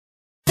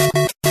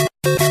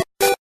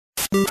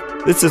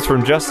This is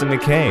from Justin to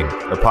Kane,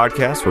 a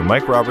podcast where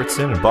Mike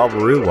Robertson and Bob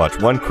LaRue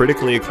watch one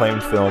critically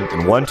acclaimed film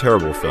and one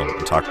terrible film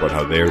and talk about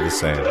how they are the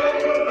same.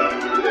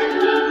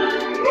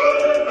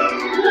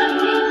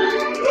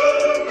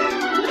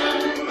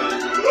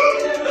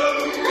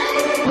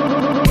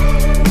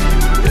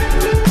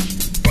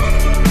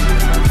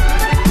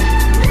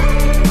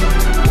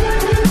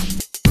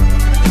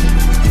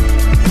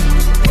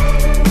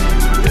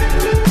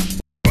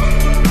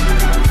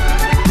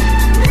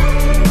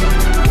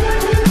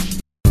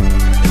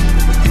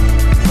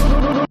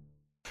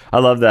 I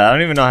love that. I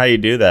don't even know how you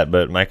do that,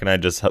 but Mike and I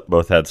just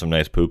both had some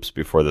nice poops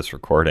before this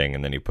recording,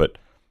 and then he put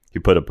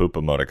a poop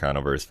emoticon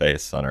over his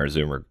face on our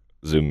Zoom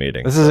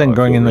meeting. This isn't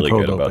going in the really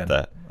cold good open. about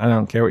that. I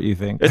don't care what you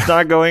think. It's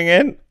not going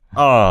in?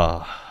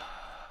 Oh.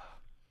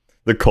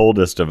 The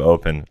coldest of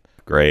open.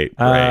 Great.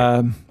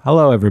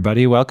 Hello,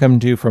 everybody. Welcome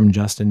to From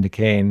Justin to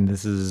Kane.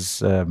 This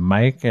is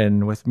Mike,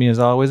 and with me, as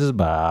always, is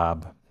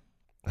Bob.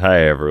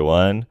 Hi,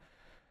 everyone.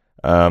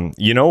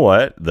 You know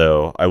what,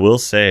 though? I will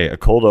say a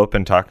cold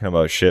open talking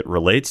about shit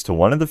relates to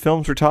one of the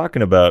films we're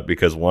talking about,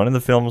 because one of the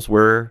films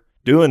we're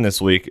doing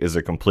this week is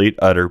a complete,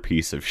 utter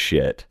piece of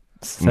shit.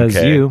 Says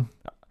you.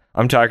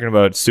 I'm talking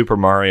about Super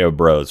Mario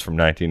Bros. From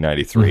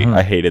 1993. Mm-hmm.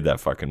 I hated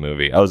that fucking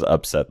movie. I was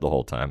upset the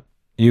whole time.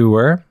 You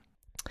were?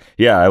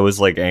 Yeah, I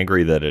was like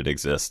angry that it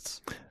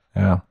exists.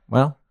 Oh,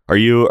 well. Are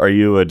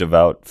you a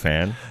devout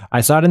fan? I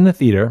saw it in the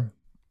theater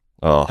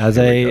Oh, as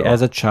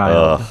a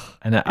child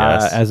and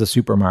yes. as a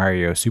Super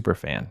Mario super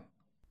fan.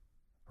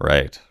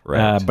 Right.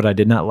 But I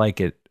did not like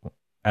it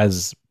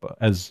as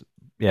a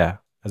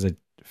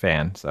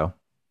fan. So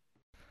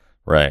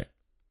Right.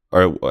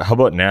 Or how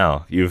about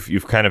now?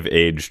 You've kind of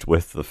aged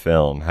with the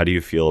film. How do you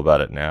feel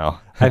about it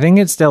now? I think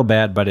it's still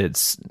bad, but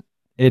it's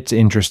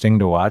interesting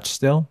to watch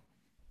still.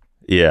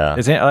 Yeah.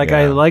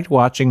 I liked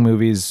watching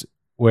movies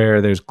where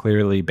there's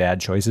clearly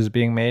bad choices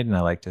being made, and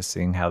I like just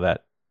seeing how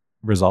that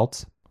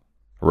results.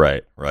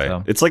 Right.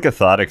 So. It's like a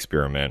thought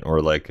experiment,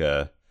 or like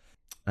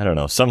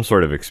some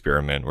sort of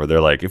experiment where they're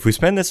like, if we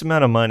spend this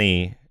amount of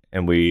money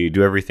and we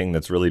do everything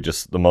that's really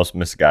just the most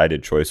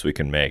misguided choice we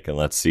can make, and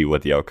let's see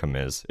what the outcome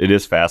is. It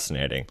is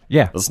fascinating.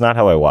 Yeah. That's not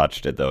how I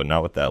watched it, though.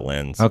 Not with that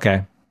lens.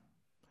 Okay.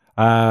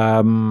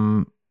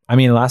 Last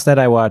night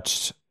I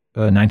watched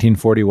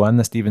 1941,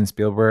 the Steven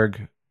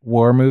Spielberg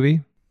war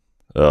movie.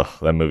 Ugh,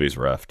 that movie's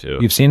rough, too.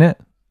 You've seen it?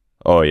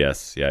 Oh,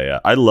 yes. Yeah.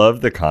 I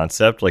love the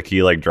concept. Like, he,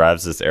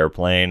 drives this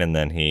airplane, and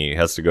then he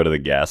has to go to the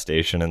gas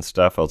station and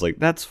stuff. I was like,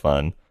 that's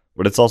fun.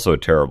 But it's also a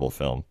terrible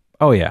film.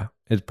 Oh, yeah.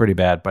 It's pretty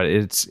bad. But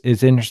it's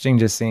interesting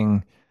just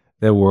seeing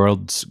the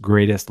world's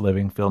greatest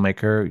living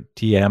filmmaker,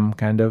 TM,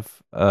 kind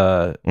of,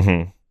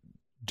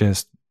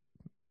 just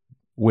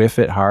whiff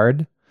it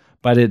hard.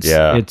 But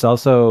it's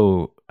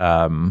also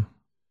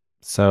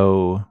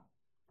so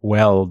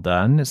well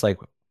done. It's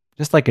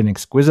just like an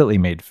exquisitely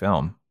made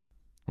film.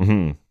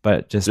 Mm-hmm.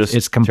 But it's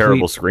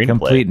terrible screenplay.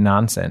 Complete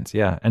nonsense.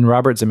 Yeah. And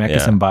Robert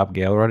Zemeckis and Bob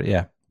Gale wrote it.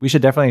 Yeah. We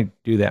should definitely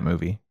do that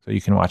movie so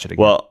you can watch it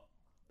again. Well,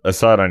 I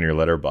saw it on your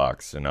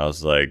Letterboxd, and I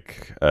was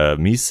like,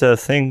 Misa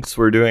thinks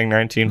we're doing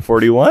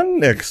 1941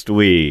 next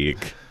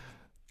week.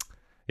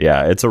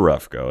 Yeah, it's a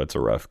rough go. It's a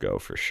rough go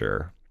for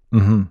sure.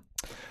 Mm-hmm.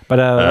 But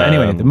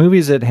anyway, the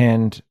movies at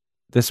hand,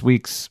 this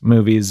week's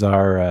movies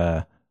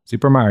are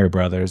Super Mario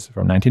Brothers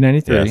from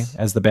 1993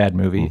 as the bad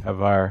movie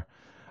of our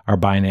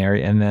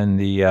binary. And then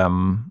the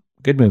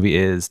good movie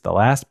is The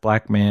Last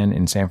Black Man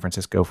in San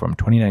Francisco from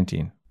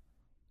 2019.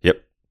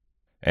 Yep.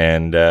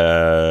 And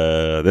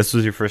this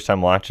was your first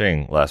time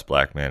watching Last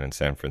Black Man in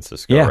San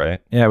Francisco, right?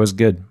 Yeah, it was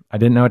good. I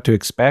didn't know what to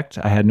expect.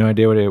 I had no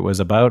idea what it was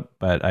about,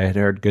 but I had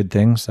heard good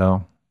things.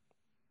 So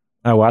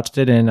I watched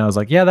it and I was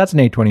like, yeah, that's an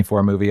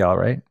A24 movie, all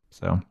right.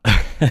 So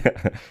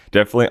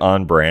definitely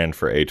on brand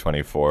for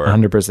A24.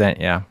 100%,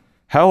 yeah.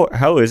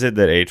 How is it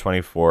that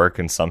A24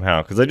 can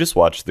somehow, because I just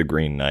watched The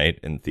Green Knight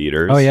in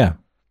theaters. Oh, yeah.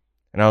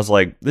 And I was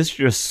like, this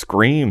just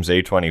screams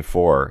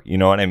A24. You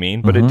know what I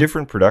mean? But a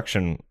different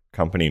production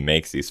company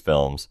makes these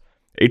films.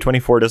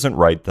 A24 doesn't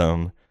write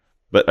them,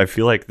 but I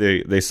feel like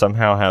they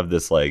somehow have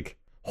this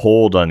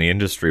hold on the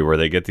industry where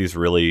they get these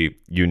really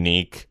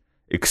unique,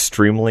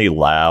 extremely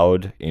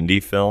loud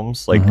indie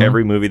films.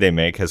 Every movie they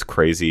make has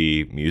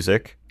crazy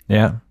music.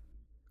 Yeah.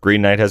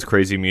 Green Knight has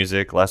crazy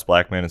music. Last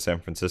Black Man in San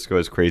Francisco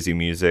has crazy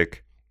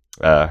music.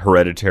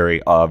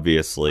 Hereditary,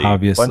 obviously.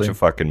 Bunch of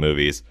fucking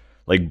movies.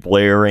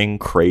 Blaring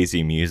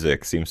crazy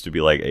music seems to be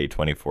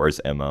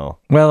A24's MO.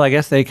 Well, I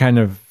guess they kind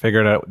of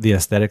figured out the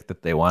aesthetic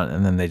that they want,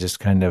 and then they just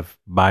kind of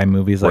buy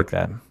movies like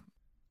that.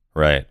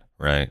 Right.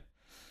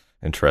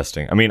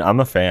 Interesting. I mean, I'm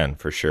a fan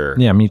for sure.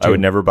 Yeah, me too. I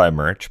would never buy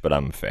merch, but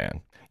I'm a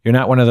fan. You're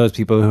not one of those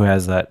people who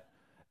has that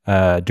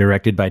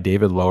directed by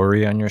David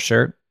Lowery on your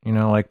shirt. You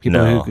know,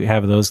 people who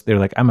have those, they're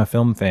like, I'm a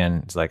film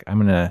fan. It's like, I'm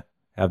going to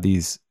have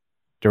these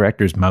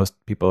directors most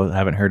people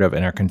haven't heard of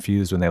and are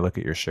confused when they look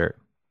at your shirt.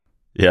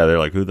 Yeah, they're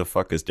like, who the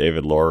fuck is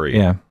David Lowery?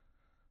 Yeah.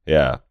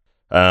 Yeah.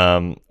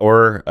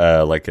 Or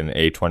an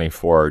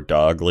A24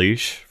 dog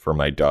leash for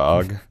my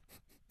dog.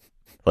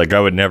 I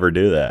would never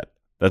do that.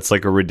 That's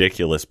like a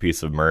ridiculous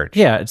piece of merch.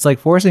 Yeah, it's like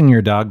forcing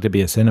your dog to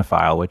be a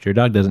cinephile, which your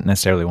dog doesn't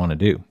necessarily want to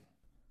do.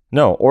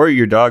 No, or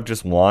your dog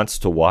just wants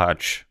to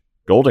watch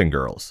Golden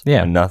Girls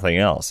and nothing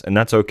else. And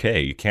that's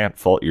okay. You can't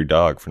fault your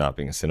dog for not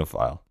being a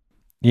cinephile.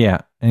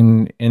 Yeah,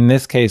 and in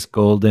this case,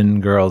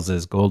 Golden Girls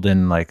is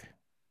golden, like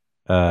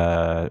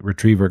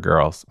retriever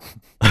girls.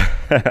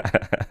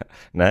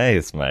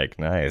 Nice, Mike.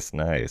 Nice.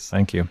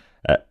 Thank you.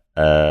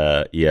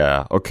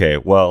 Yeah. Okay.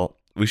 Well,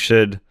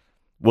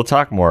 we'll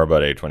talk more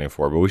about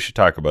A24, but we should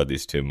talk about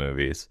these two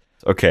movies.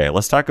 Okay,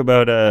 let's talk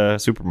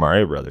about Super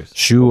Mario Brothers.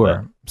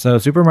 Sure. So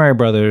Super Mario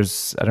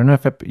Brothers, I don't know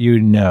if you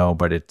know,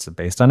 but it's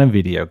based on a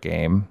video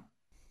game.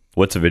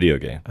 What's a video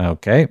game?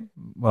 Okay.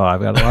 Well, I've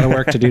got a lot of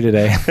work to do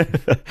today.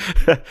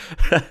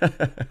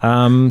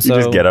 You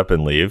just get up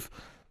and leave.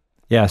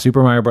 Yeah,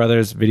 Super Mario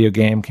Brothers video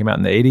game came out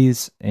in the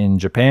 80s in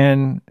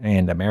Japan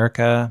and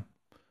America.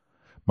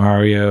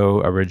 Mario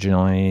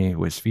originally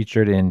was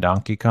featured in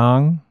Donkey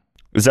Kong.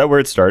 Is that where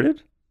it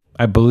started?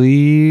 I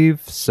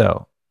believe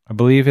so. I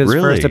believe his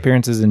first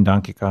appearance is in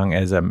Donkey Kong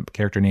as a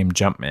character named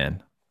Jumpman.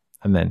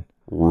 And then...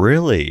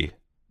 Really?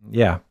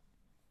 Yeah.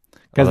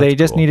 Because they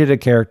just needed a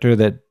character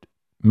that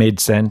made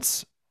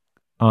sense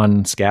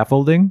on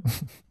scaffolding.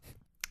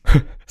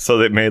 So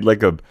they made like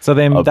that's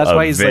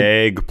why he's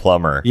vague like,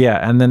 plumber. Yeah,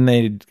 and then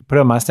they put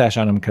a mustache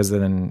on him because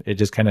then it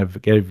just kind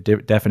of gave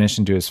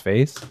definition to his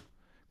face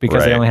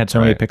because they only had so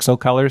many pixel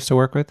colors to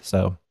work with.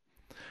 So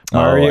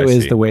Mario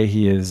is the way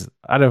he is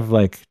out of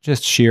like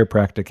just sheer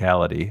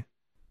practicality.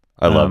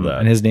 I love that.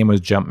 And his name was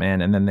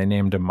Jumpman, and then they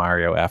named him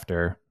Mario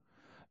after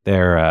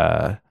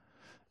their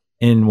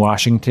in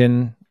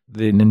Washington,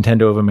 the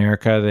Nintendo of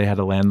America. They had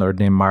a landlord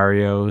named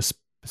Mario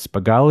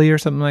Spagali or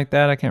something like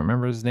that. I can't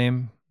remember his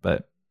name,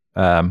 but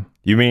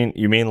you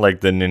mean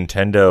like the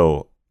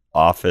Nintendo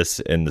office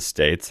in the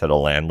States had a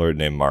landlord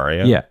named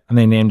Mario? Yeah, and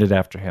they named it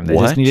after him. They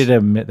just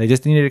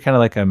needed kind of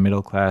like a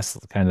middle class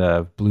kind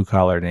of blue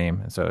collar name,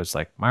 and so it's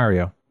like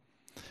Mario.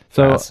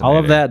 So all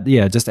of that,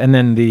 yeah, and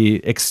then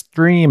the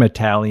extreme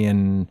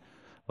Italian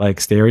like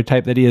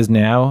stereotype that he is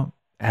now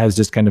has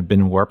just kind of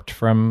been warped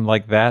from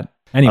like that.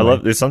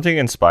 Anyway, there's something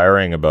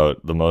inspiring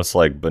about the most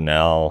like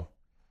banal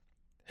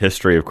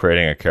history of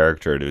creating a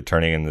character to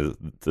turning into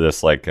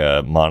this like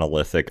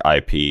monolithic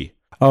IP.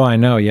 Oh, I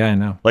know. Yeah, I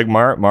know. Like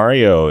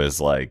Mario is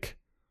like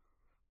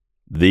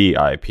the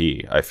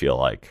IP, I feel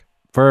like.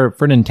 For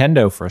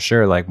Nintendo, for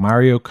sure. Like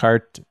Mario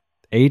Kart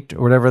 8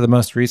 or whatever the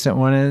most recent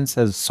one is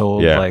has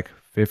sold like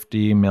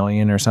 50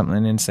 million or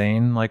something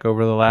insane like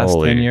over the last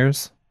 10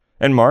 years.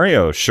 And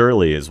Mario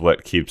surely is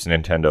what keeps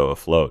Nintendo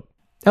afloat.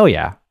 Oh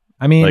yeah.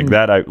 I mean like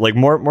that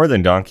more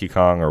than Donkey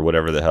Kong or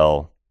whatever the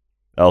hell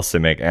else they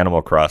make,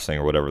 Animal Crossing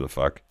or whatever the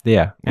fuck.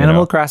 Yeah.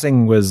 Animal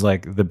Crossing was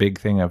like the big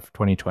thing of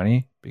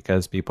 2020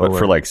 because people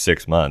for like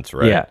 6 months,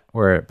 right? Yeah,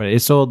 but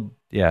it sold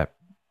a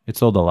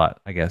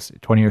lot, I guess.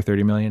 20 or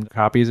 30 million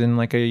copies in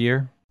like a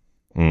year.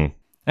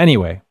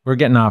 Anyway, we're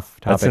getting off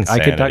topic. I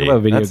could talk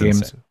about video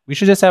games. Insane. We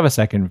should just have a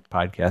second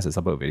podcast that's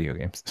about video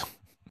games.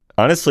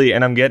 Honestly,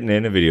 and I'm getting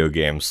into video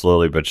games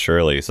slowly but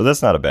surely, so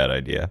that's not a bad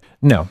idea.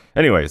 No.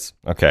 Anyways,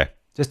 okay.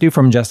 Just do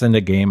From Justin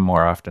to Game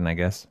more often, I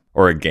guess.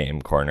 Or a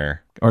game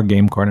corner. Or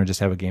game corner. Just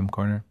have a game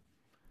corner.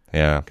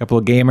 Yeah. A couple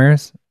of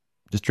gamers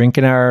just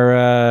drinking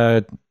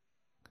our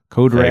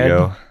Code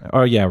Fago. Red.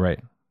 Oh, yeah, right.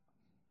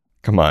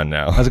 Come on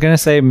now. I was going to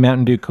say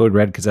Mountain Dew Code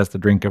Red because that's the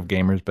drink of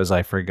gamers, but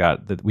I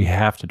forgot that we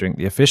have to drink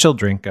the official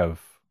drink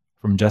of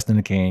From Justin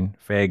to Kane,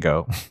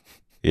 Fago.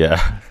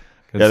 Yeah.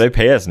 Yeah, they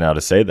pay us now to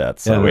say that,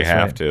 so we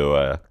have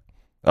to.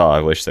 I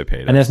wish they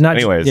paid us. And it's not.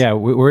 Anyways. Yeah,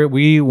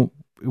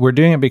 we're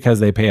doing it because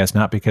they pay us,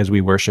 not because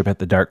we worship at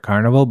the Dark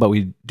Carnival, but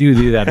we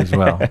do that as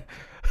well.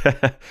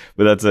 But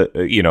that's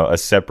a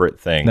separate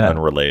thing,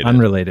 unrelated.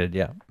 Unrelated,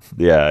 yeah.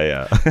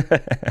 Yeah.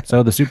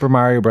 So the Super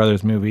Mario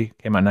Brothers movie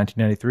came out in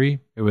 1993.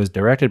 It was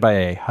directed by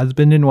a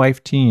husband and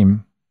wife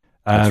team.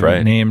 That's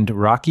right. Named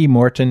Rocky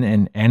Morton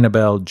and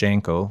Annabelle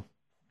Jankel.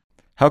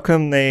 How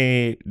come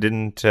they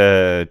didn't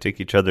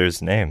take each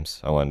other's names,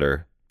 I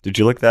wonder? Did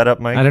you look that up,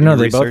 Mike? I don't know.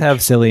 They both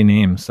have silly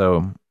names,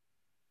 so...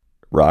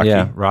 Rocky?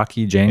 Yeah,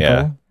 Rocky Jankel.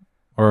 Yeah.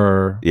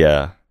 Or...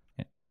 Yeah.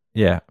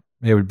 Yeah,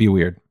 it would be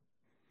weird.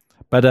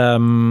 But,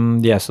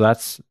 so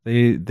that's...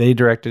 They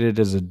directed it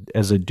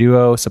as a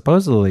duo.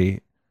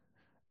 Supposedly,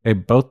 they're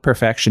both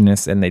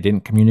perfectionists, and they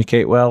didn't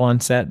communicate well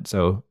on set,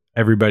 so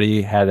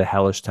everybody had a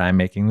hellish time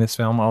making this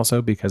film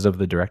also because of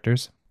the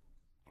directors.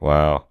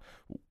 Wow.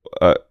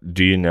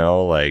 Do you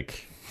know,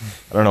 like,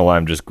 I don't know why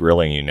I'm just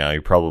grilling you now.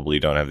 You probably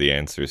don't have the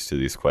answers to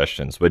these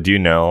questions, but do you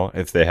know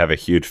if they have a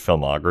huge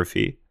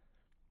filmography?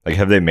 Like,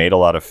 have they made a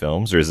lot of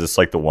films, or is this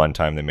like the one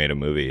time they made a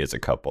movie as a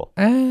couple?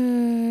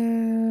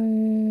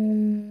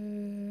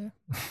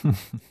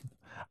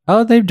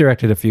 Oh, they've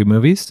directed a few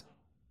movies.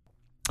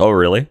 Oh,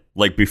 really?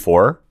 Like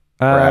before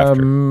or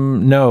after?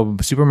 No,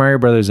 Super Mario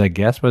Brothers, I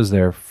guess, was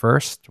their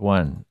first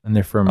one, and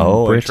they're from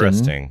Britain.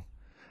 Interesting.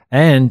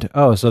 And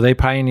so they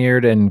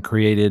pioneered and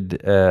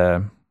created.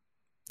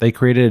 They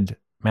created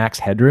Max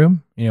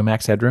Headroom. You know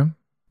Max Headroom?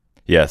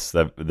 Yes,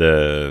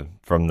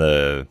 from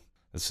the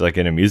It's like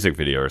in a music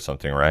video or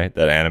something, right?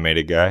 That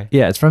animated guy.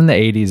 Yeah, it's from the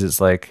 80s.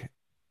 It's like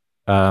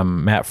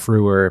Matt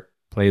Frewer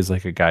plays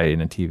like a guy in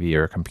a TV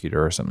or a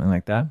computer or something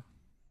like that.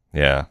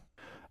 Yeah.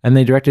 And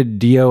they directed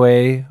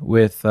DOA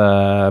with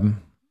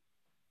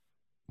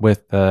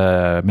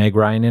Meg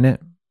Ryan in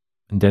it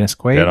and Dennis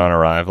Quaid. Dead on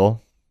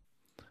Arrival.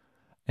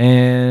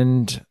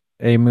 And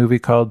a movie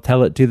called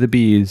Tell It to the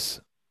Bees,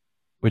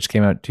 which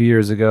came out 2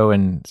 years ago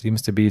and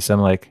seems to be some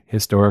like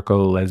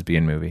historical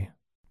lesbian movie.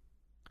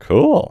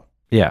 Cool.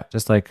 Yeah,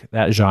 just like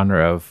that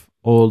genre of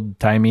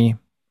old-timey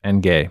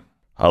and gay.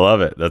 I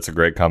love it. That's a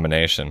great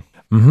combination.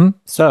 Mm-hmm.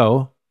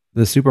 So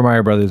the Super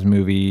Mario Brothers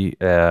movie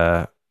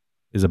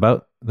is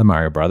about the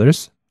Mario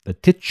Brothers, the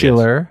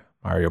titular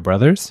Mario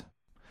Brothers,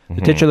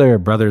 the titular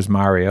brothers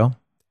Mario.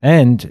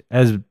 And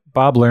as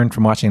Bob learned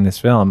from watching this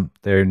film,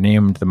 they're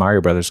named the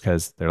Mario Brothers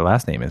because their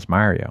last name is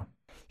Mario.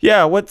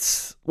 Yeah,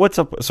 what's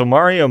up? So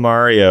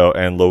Mario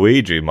and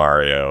Luigi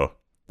Mario,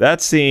 that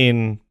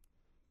scene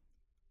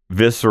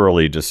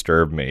viscerally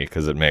disturbed me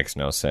because it makes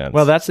no sense.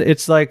 Well,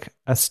 it's like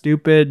a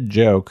stupid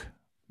joke,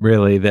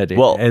 really, that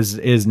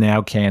is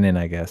now canon,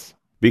 I guess.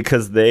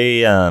 Because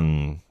they,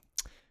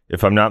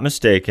 if I'm not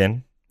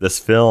mistaken, this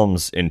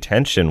film's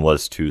intention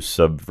was to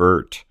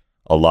subvert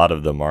a lot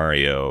of the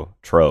Mario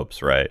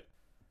tropes, right?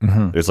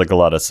 Mm-hmm. There's like a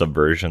lot of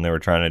subversion they were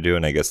trying to do,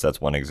 and I guess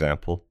that's one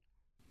example.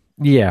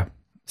 Yeah.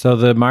 So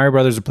the Mario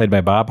Brothers are played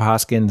by Bob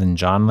Hoskins and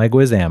John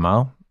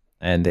Leguizamo,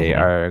 and they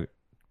are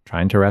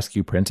trying to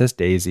rescue Princess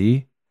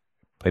Daisy,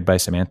 played by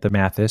Samantha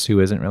Mathis, who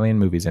isn't really in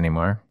movies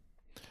anymore.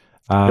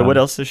 Yeah, what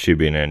else has she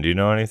been in? Do you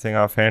know anything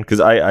offhand? Because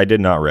I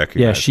did not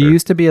recognize Yeah, she her.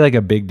 used to be like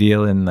a big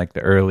deal in like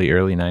the early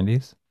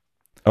 90s.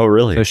 Oh,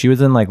 really? So she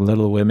was in like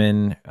Little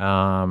Women,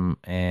 and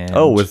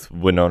with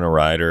Winona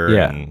Ryder.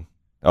 Yeah. And,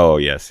 oh,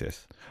 yes.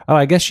 Oh,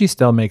 I guess she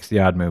still makes the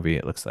odd movie,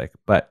 it looks like.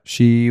 But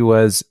she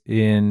was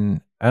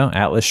in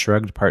Atlas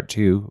Shrugged Part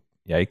 2.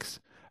 Yikes.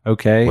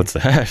 Okay. What's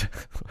that?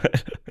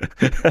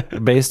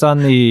 Based on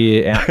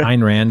the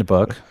Ayn Rand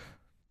book.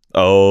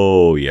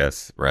 Oh,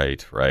 yes.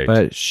 Right.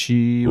 But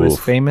she was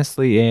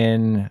famously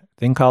in a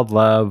thing called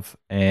Love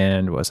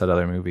and what's that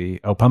other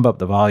movie? Oh, Pump Up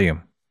the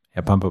Volume.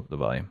 Yeah, Pump Up the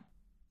Volume.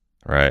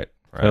 Right.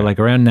 So like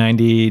around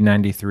 90,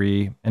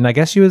 93. And I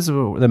guess she was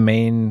the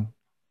main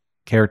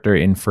character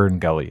in Fern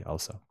Gully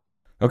also.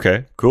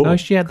 Okay, cool. So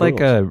she had like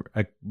a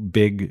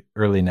big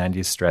early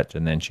 90s stretch,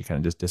 and then she kind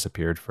of just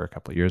disappeared for a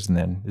couple of years and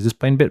then is just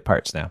playing bit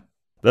parts now.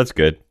 That's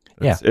good.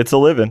 Yeah. It's a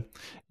living.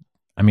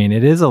 I mean,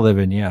 it is a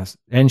living, yes.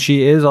 And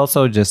she is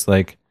also just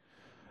like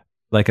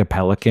a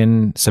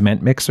Pelican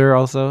cement mixer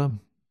also,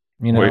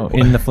 in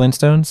the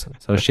Flintstones.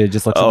 So she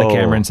just looks at the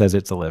camera and says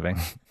it's a living.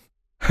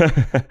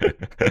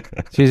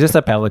 She's just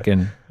a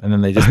pelican, and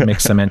then they just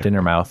mix cement in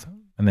her mouth,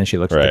 and then she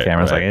looks at the camera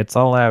and is like, it's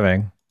all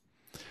living.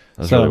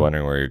 I was really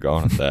wondering where you're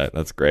going with that.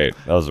 That's great.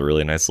 That was a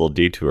really nice little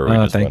detour we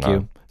just went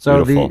on.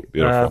 So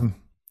beautiful.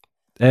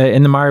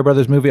 In the Mario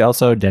Brothers movie,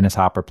 also Dennis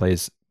Hopper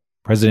plays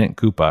President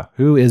Koopa,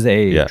 who is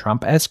a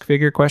Trump-esque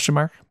figure, ?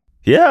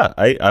 Yeah,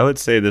 I would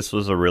say this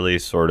was a really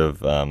sort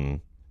of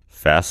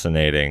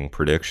fascinating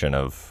prediction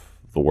of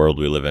the world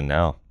we live in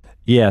now.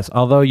 Yes,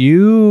 although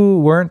you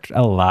weren't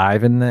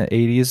alive in the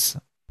 80s.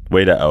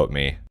 Way to out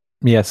me.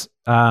 Yes.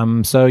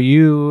 So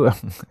you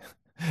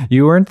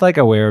weren't like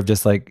aware of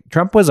just like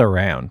Trump was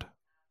around.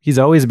 He's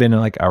always been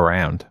like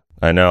around.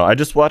 I know. I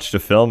just watched a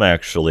film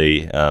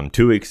actually,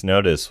 2 Weeks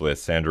Notice with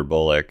Sandra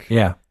Bullock.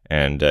 Yeah.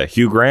 And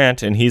Hugh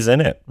Grant, and he's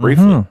in it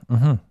briefly.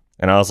 And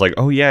I was like,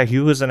 oh yeah, he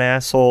was an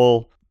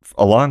asshole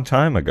a long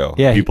time ago.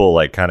 Yeah. People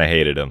like kind of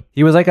hated him.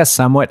 He was like a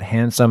somewhat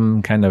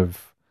handsome kind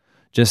of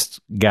just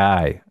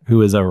guy who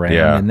was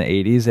around in the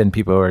 80s, and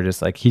people were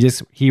just like,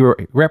 he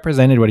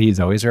represented what he's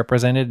always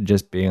represented,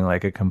 just being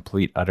like a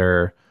complete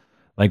utter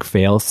like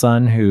fail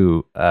son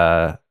who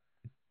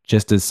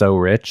just is so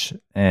rich,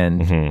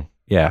 and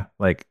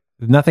like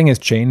nothing has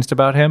changed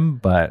about him,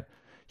 but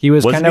he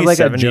was kind of like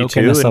a joke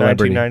and a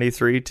celebrity. In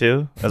 1993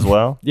 too, as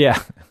well.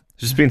 Yeah,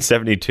 just been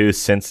 72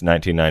 since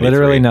 1993.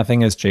 Literally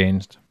nothing has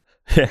changed.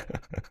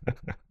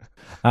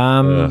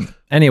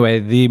 Anyway,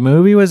 the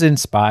movie was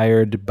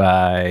inspired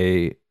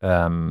by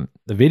the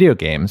video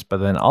games, but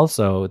then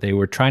also they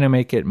were trying to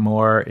make it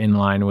more in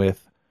line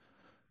with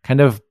kind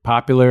of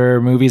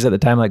popular movies at the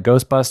time, like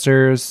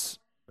Ghostbusters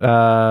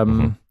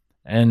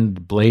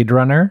and Blade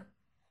Runner.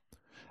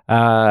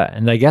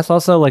 And I guess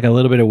also like a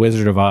little bit of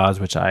Wizard of Oz,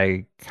 which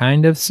I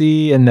kind of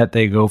see in that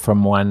they go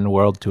from one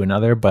world to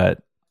another,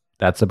 but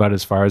that's about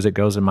as far as it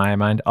goes in my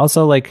mind.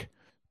 Also, like,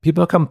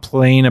 people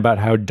complain about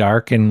how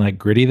dark and like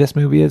gritty this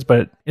movie is,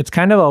 but it's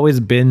kind of always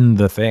been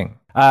the thing.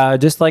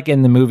 Just like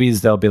in the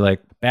movies, they'll be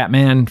like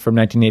Batman from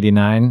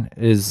 1989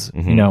 is,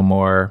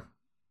 more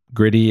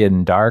gritty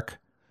and dark.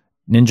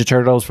 Ninja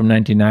Turtles from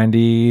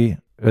 1990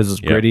 was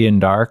gritty and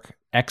dark.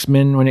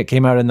 X-Men, when it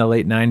came out in the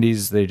late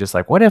 90s, they just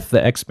like, what if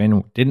the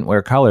X-Men didn't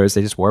wear colors?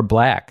 They just wore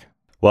black.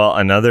 Well,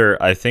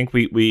 I think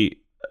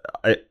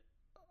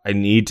I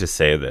need to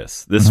say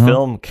this. This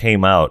film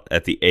came out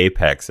at the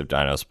apex of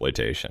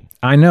dinosploitation.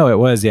 I know it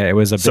was. Yeah, it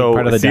was a big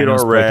part of the Theodore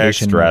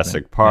dinosploitation Rex,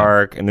 Jurassic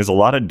Park, and there's a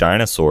lot of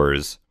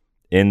dinosaurs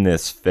in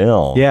this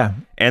film. Yeah.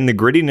 And the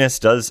grittiness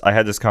does. I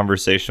had this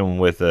conversation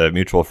with a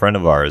mutual friend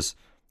of ours,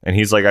 and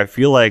he's like, I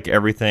feel like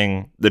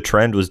the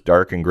trend was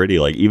dark and gritty.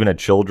 Like even a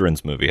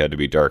children's movie had to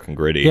be dark and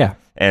gritty. Yeah.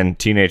 And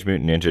Teenage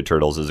Mutant Ninja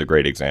Turtles is a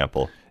great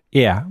example.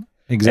 Yeah,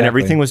 exactly. And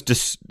everything was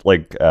just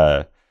like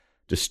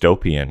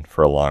dystopian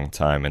for a long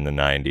time in the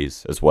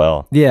 90s as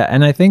well. Yeah,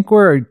 and I think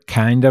we're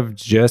kind of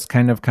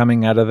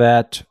coming out of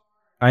that.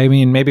 I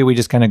mean, maybe we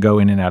just kind of go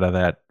in and out of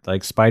that.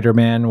 Like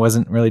Spider-Man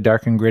wasn't really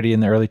dark and gritty in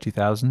the early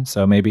 2000s,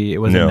 so maybe it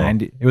was a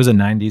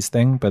 90s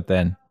thing, but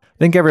then I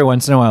think every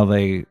once in a while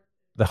the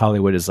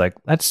Hollywood is like,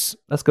 let's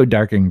go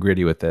dark and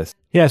gritty with this.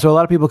 Yeah, so a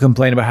lot of people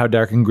complain about how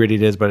dark and gritty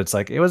it is, but it's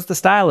like it was the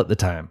style at the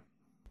time.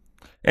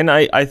 And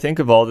I think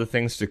of all the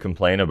things to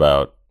complain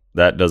about,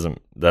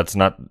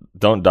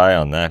 don't die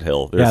on that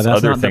hill. There's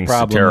other things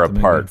to tear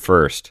apart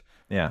first.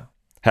 Yeah.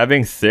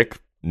 Having thick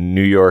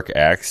New York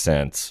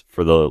accents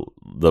for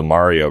the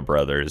Mario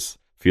brothers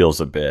feels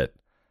a bit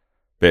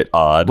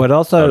odd. But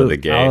also, out of the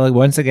gate. I'll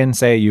once again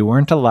say you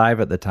weren't alive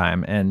at the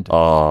time, and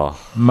Oh,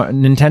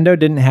 Nintendo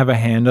didn't have a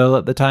handle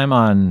at the time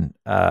on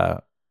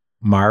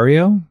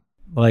Mario.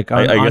 Like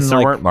I guess there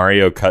weren't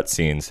Mario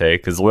cutscenes, hey?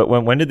 Because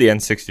when did the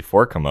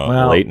N64 come out?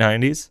 Well, late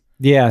 90s?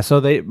 Yeah, so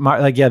the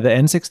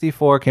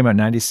N64 came out in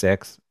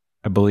 96,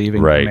 I believe,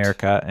 in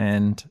America,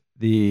 and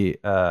the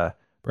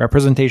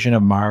representation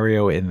of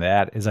Mario in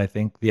that is, I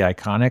think, the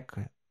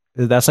iconic.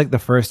 That's like the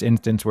first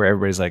instance where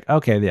everybody's like,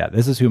 okay, yeah,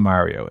 this is who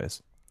Mario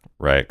is.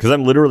 Right, because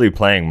I'm literally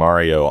playing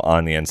Mario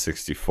on the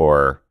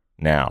N64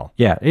 now.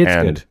 Yeah, it's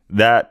good.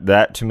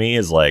 That to me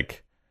is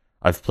like,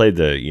 I've played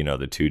the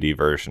 2D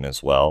version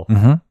as well,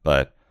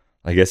 but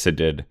I guess I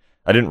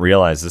didn't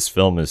realize this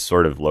film is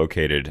sort of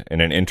located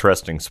in an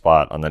interesting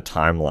spot on the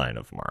timeline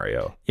of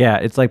Mario. Yeah,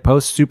 it's like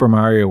post Super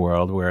Mario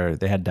World where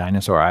they had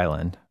Dinosaur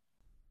Island.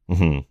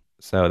 Mm-hmm.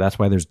 So that's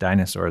why there's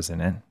dinosaurs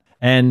in it.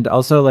 And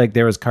also like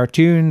there was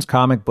cartoons,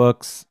 comic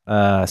books,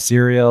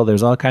 cereal,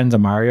 there's all kinds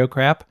of Mario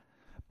crap.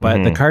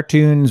 But the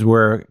cartoons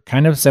were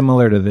kind of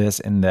similar to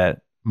this in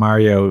that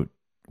Mario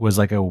was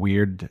like a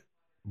weird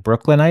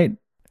Brooklynite.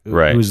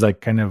 Right. It was like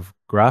kind of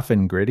gruff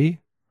and gritty.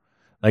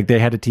 Like they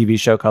had a TV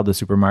show called the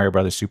Super Mario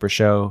Brothers Super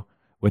Show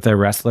with a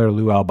wrestler,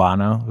 Lou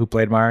Albano, who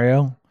played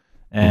Mario.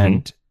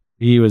 And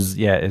he was,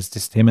 it's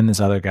just him and this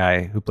other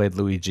guy who played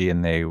Luigi.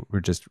 And they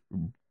were just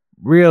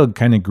real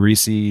kind of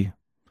greasy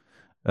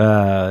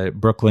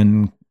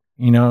Brooklyn,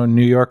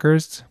 New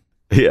Yorkers.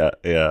 Yeah,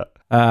 yeah.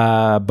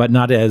 But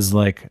not as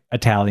like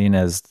Italian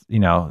as,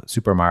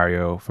 Super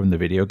Mario from the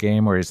video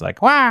game where he's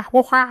like, wah,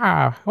 wah,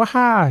 wah,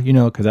 wah,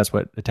 because that's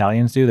what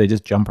Italians do. They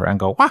just jump around and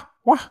go, wah,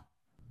 wah.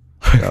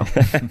 So.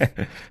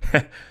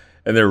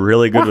 And they're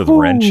really good with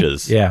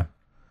wrenches. Yeah.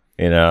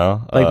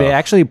 Like they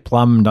actually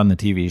plumbed on the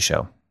TV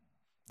show.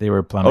 They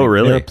were plumbing. Oh,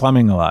 really? They were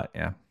plumbing a lot.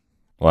 Yeah.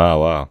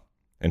 Wow.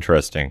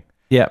 Interesting.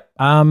 Yeah.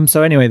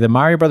 So anyway, the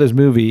Mario Brothers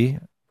movie,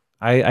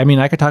 I mean,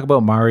 I could talk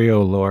about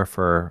Mario lore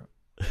for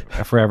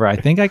forever. I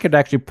think I could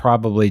actually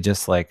probably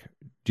just like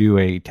do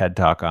a TED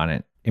talk on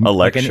it. A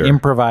lecture. Like an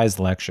improvised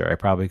lecture. I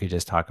probably could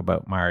just talk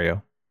about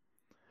Mario.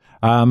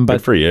 But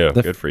good for you.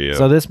 Good for you.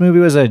 So this movie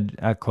was this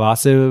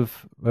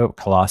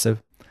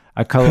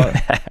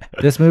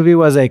movie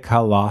was a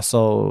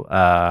colossal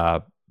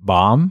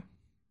bomb.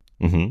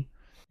 Mm-hmm.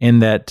 In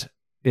that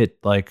it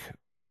like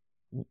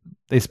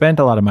they spent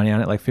a lot of money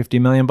on it, like $50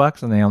 million,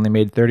 and they only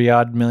made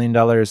 $30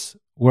 million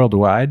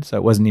worldwide. So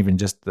it wasn't even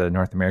just the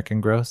North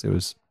American gross.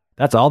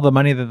 That's all the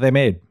money that they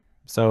made.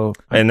 So,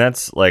 and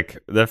that's like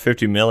that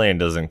 50 million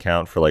doesn't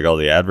count for like all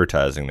the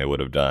advertising they would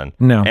have done.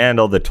 No. And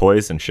all the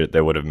toys and shit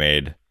they would have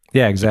made.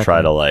 Yeah, exactly. To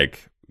try to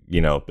like,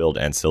 build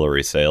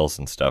ancillary sales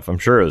and stuff. I'm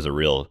sure it was a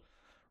real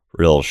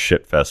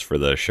shit fest for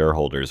the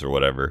shareholders or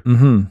whatever.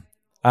 Mm-hmm.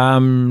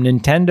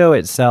 Nintendo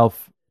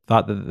itself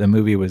thought that the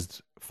movie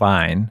was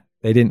fine.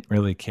 They didn't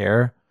really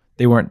care.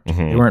 They weren't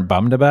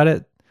bummed about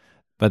it,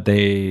 but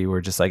they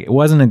were just like, it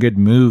wasn't a good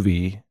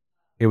movie.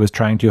 It was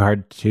trying too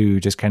hard to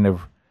just kind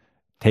of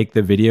take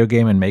the video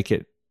game and make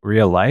it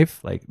real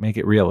life, like make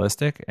it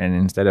realistic. And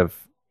instead of,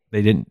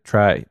 they didn't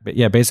try. But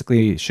yeah,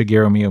 basically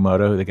Shigeru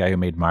Miyamoto, the guy who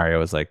made Mario,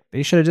 was like,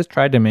 they should have just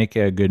tried to make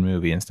a good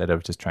movie instead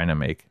of just trying to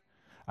make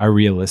a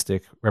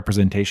realistic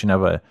representation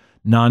of a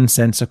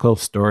nonsensical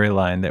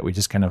storyline that we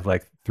just kind of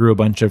like threw a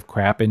bunch of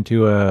crap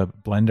into a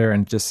blender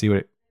and just see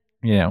what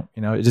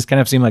it just kind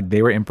of seemed like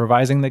they were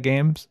improvising the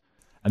games.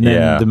 And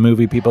then the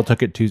movie people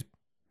took it too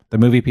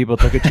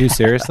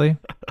seriously.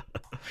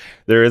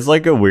 There is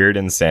like a weird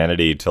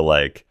insanity to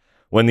like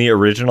when the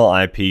original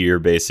IP you're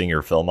basing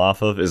your film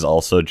off of is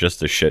also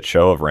just a shit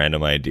show of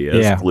random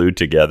ideas glued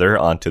together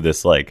onto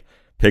this like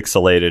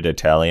pixelated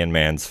Italian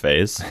man's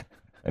face.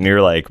 And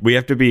you're like, we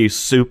have to be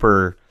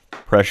super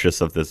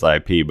precious of this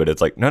IP, but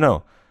it's like,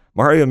 no,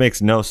 Mario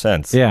makes no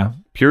sense. Yeah.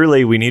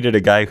 Purely, we needed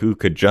a guy who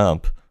could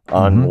jump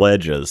on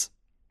ledges.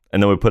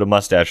 And then we put a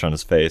mustache on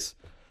his face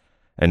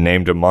and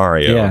named him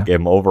Mario, gave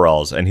him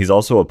overalls. And he's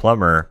also a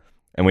plumber,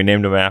 and we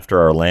named him after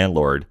our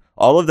landlord.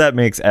 All of that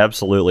makes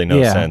absolutely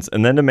no sense.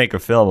 And then to make a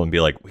film and be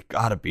like, we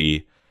gotta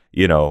be,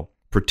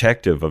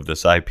 protective of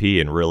this IP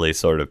and really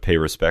sort of pay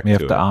respect We to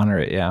have it to honor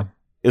it, yeah.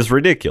 is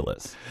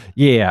ridiculous.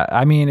 Yeah,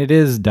 I mean, it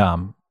is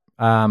dumb.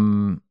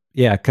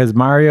 Yeah, because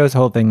Mario's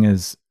whole thing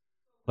is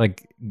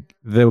like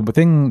the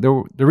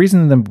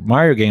reason the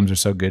Mario games are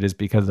so good is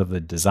because of the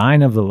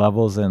design of the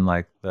levels and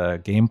like the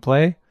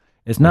gameplay.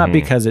 It's not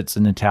because it's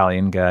an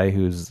Italian guy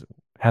who's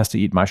has to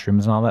eat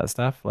mushrooms and all that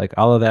stuff. Like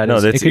all of that No,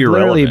 is, that's it could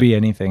literally irrelevant. be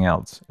anything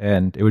else,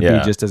 and it would be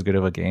just as good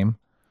of a game.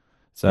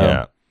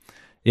 So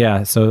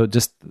yeah, so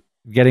just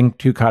getting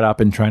too caught up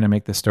in trying to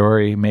make the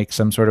story make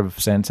some sort of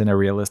sense in a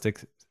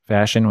realistic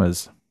fashion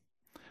was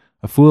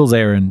a fool's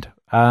errand.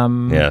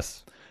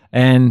 Yes.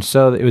 And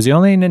so it was the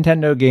only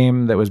Nintendo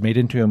game that was made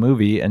into a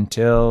movie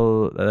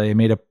until they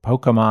made a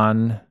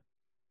Pokemon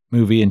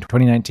movie in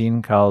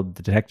 2019 called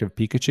Detective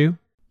Pikachu.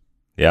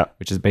 Yeah.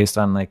 Which is based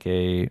on like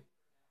a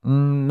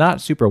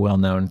not super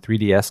well-known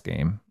 3DS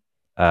game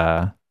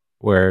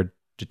where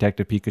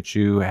Detective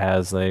Pikachu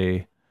has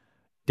a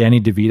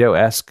Danny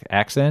DeVito-esque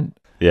accent.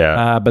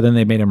 Yeah. But then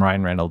they made him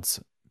Ryan Reynolds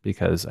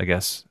because I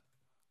guess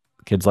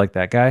kids like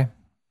that guy.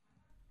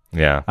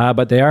 Yeah.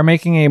 But they are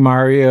making a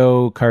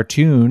Mario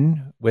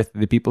cartoon with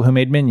the people who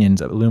made Minions.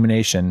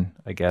 Illumination,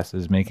 I guess,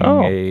 is making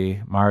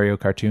a Mario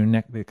cartoon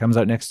that comes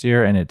out next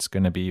year, and it's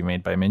going to be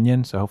made by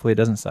Minions, so hopefully it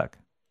doesn't suck.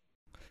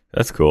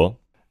 That's cool.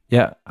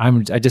 Yeah, I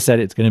just said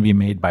it's going to be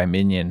made by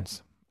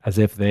Minions, as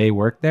if they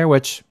work there,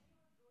 which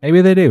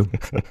maybe they do.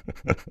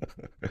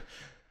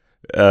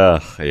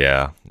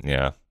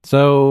 Yeah.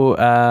 So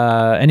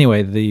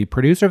anyway, the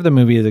producer of the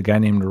movie is a guy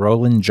named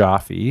Roland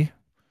Joffe,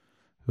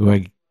 who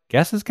I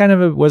guess is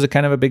was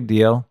kind of a big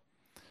deal.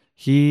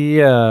 He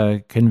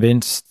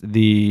convinced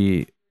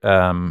the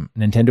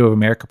Nintendo of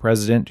America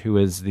president, who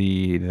was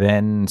the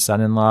then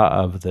son-in-law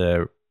of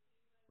the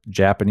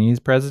Japanese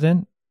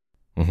president.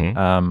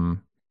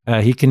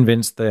 He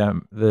convinced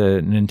the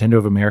Nintendo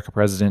of America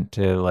president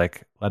to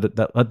like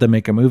let them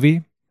make a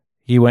movie.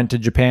 He went to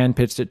Japan,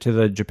 pitched it to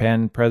the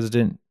Japan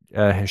president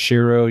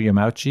Hishiro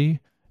Yamauchi,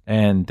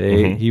 and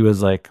he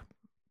was like,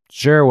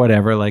 sure,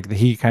 whatever. Like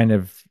he kind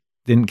of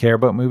didn't care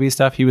about movie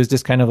stuff. He was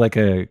just kind of like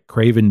a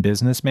craven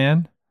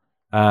businessman.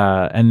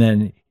 And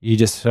then he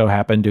just so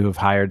happened to have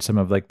hired some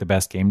of like the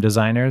best game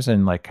designers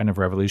and like kind of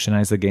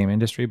revolutionized the game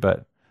industry.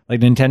 But like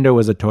Nintendo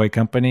was a toy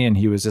company, and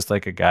he was just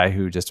like a guy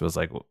who just was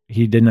like,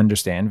 he didn't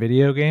understand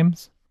video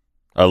games.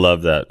 I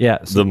love that. Yeah.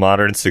 The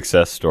modern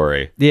success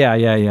story.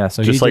 Yeah.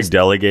 So just like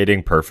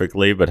delegating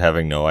perfectly, but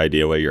having no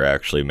idea what you're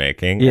actually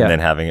making, and then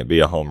having it be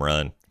a home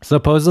run.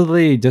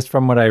 Supposedly, just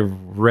from what I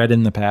read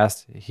in the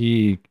past,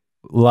 he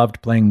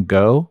loved playing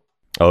Go.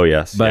 Oh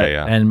yes,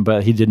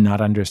 but he did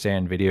not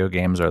understand video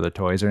games or the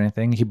toys or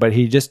anything.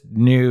 He just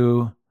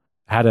knew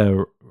how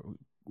to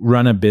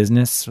run a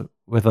business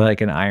with like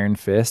an iron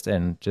fist,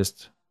 and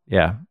just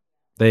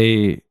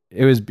he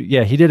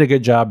did a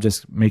good job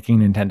just making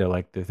Nintendo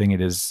like the thing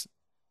it is.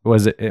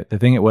 The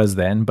thing it was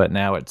then, but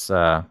now it's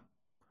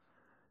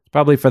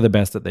probably for the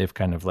best that they've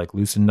kind of like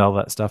loosened all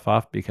that stuff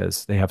off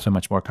because they have so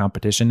much more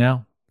competition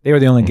now. They were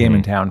the only game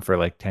in town for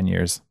like 10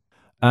 years.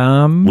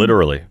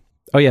 Literally.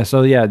 Oh yeah,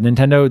 so yeah,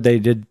 Nintendo, they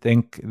did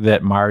think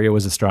that Mario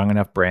was a strong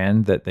enough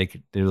brand that they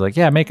were like,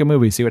 yeah, make a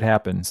movie, see what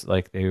happens.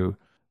 Like they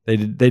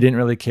didn't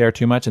really care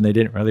too much, and they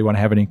didn't really want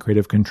to have any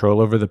creative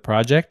control over the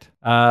project.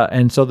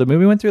 And so the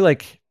movie went through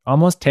like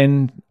almost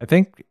 8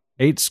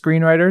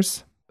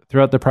 screenwriters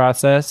throughout the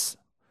process.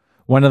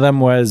 One of them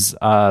was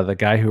the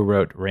guy who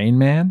wrote Rain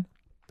Man,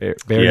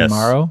 Barry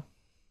Morrow.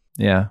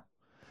 Yeah.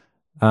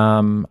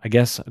 I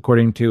guess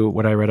according to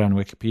what I read on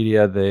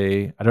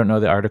Wikipedia, I don't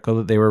know the article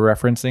that they were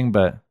referencing,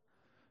 but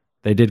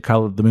they did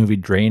call it the movie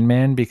Drain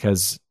Man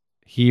because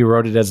he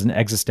wrote it as an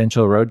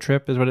existential road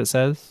trip, is what it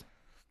says.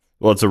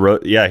 Well, it's a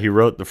road. Yeah, he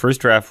wrote the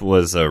first draft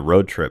was a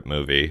road trip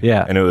movie.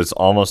 Yeah, and it was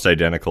almost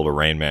identical to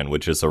Rain Man,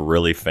 which is a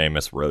really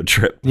famous road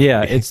trip movie.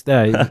 Yeah, it's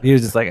he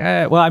was just like,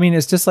 well, I mean,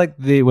 it's just like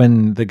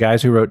when the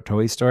guys who wrote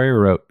Toy Story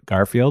wrote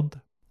Garfield,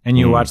 and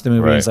you watch the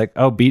movie, and it's like,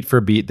 oh, beat for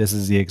beat, this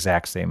is the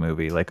exact same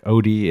movie. Like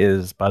Odie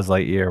is Buzz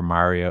Lightyear,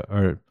 Mario,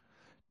 or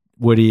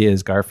Woody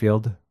is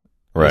Garfield.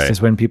 Right. It's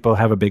just when people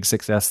have a big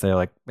success, they're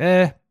like,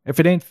 if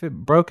it ain't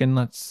broken,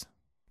 let's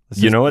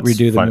you know what's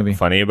redo the movie.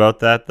 Funny about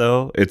that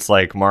though? It's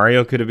like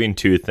Mario could have been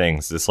two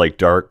things: this like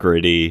dark,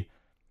 gritty,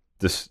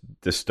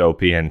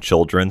 dystopian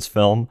children's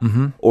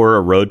film, or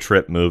a road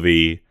trip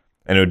movie,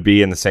 and it would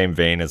be in the same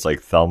vein as like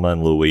Thelma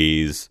and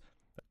Louise,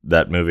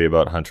 that movie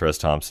about Hunter S.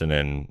 Thompson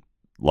in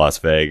Las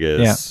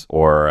Vegas,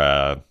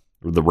 or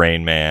The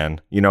Rain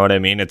Man. You know what I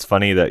mean? It's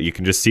funny that you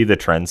can just see the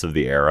trends of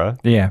the era.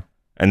 Yeah.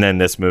 And then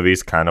this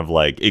movie's kind of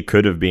like, it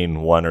could have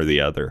been one or the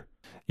other.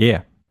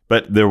 Yeah.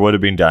 But there would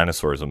have been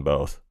dinosaurs in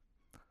both.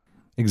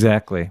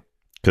 Exactly.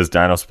 Because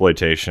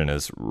dinosploitation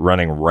is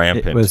running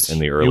rampant in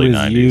the early 90s.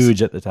 It was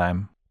huge at the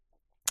time.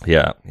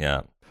 Yeah.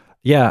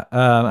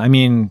 I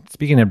mean,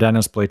 speaking of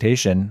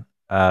dinosploitation,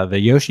 the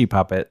Yoshi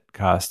puppet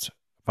cost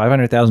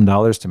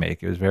 $500,000 to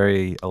make. It was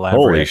very elaborate.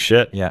 Holy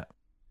shit. Yeah.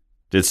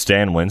 Did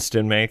Stan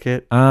Winston make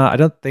it? I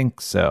don't think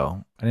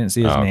so. I didn't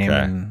see his name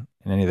in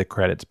any of the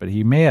credits, but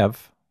he may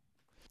have.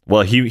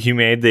 Well, he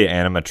made the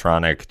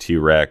animatronic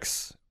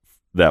T-Rex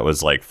that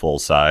was like full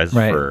size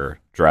for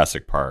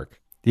Jurassic Park.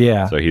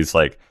 Yeah. So he's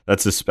like,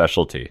 that's his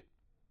specialty.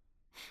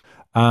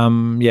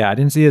 Yeah, I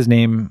didn't see his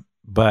name,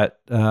 but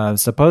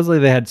supposedly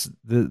they had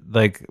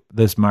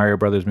this Mario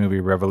Brothers movie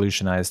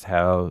revolutionized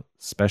how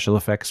special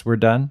effects were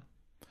done,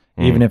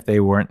 even if they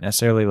weren't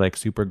necessarily like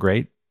super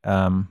great.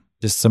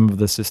 Just some of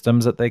the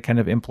systems that they kind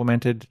of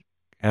implemented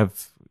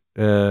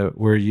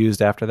were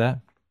used after that.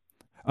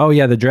 Oh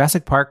yeah, the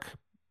Jurassic Park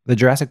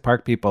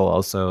people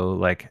also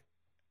like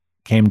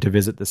came to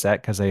visit the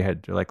set because they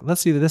had like,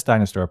 let's see this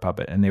dinosaur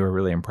puppet, and they were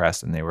really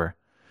impressed, and they were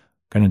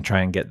going to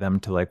try and get them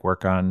to like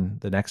work on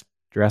the next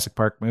Jurassic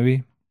Park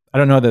movie. I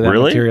don't know that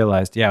really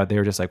materialized. Yeah, they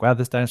were just like, wow,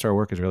 this dinosaur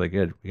work is really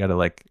good. We got to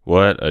like.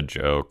 What a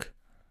joke!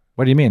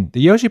 What do you mean? The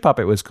Yoshi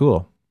puppet was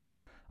cool.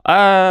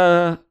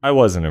 I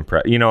wasn't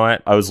impressed. You know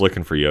what? I was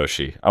looking for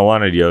Yoshi. I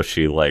wanted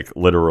Yoshi, like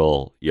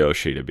literal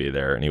Yoshi, to be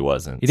there, and he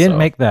wasn't. He didn't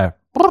make the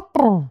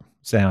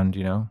sound,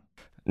 you know.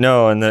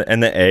 No, and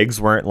the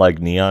eggs weren't like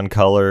neon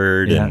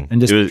colored,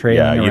 and just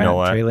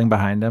trailing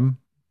behind him.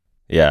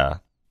 Yeah.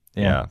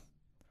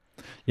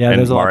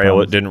 And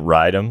Mario didn't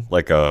ride him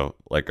like a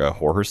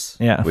horse,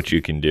 which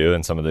you can do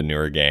in some of the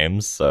newer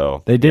games.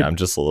 So they did. Yeah, I'm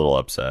just a little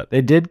upset.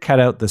 They did cut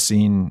out the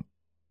scene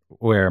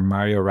where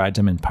Mario rides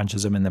him and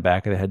punches him in the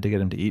back of the head to get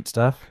him to eat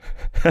stuff.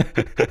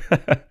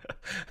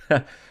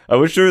 I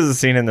wish there was a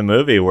scene in the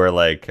movie where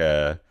like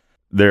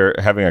they're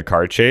having a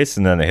car chase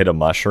and then they hit a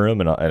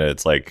mushroom and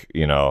it's like,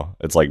 you know,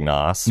 it's like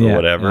NOS or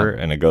whatever,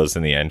 and it goes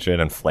in the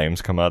engine and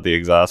flames come out the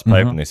exhaust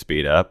pipe and they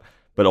speed up,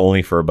 but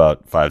only for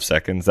about 5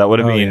 seconds. That would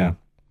have been.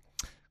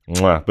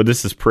 Yeah. But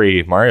this is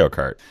pre Mario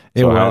Kart.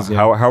 So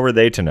how were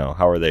they to know?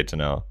 How are they to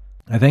know?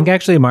 I think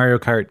actually Mario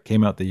Kart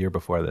came out the year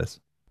before this.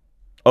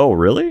 Oh,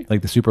 really?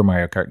 Like the Super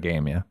Mario Kart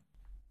game, yeah.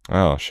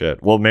 Oh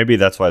shit. Well, maybe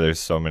that's why there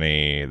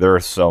are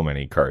so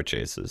many car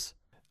chases.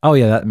 Oh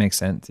yeah, that makes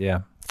sense.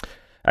 Yeah.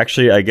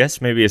 Actually, I guess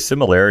maybe a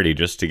similarity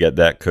just to get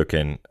that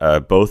cooking.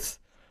 Both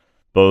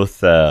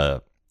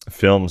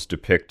films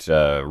depict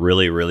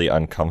really, really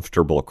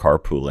uncomfortable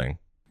carpooling.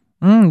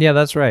 Yeah,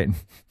 that's right.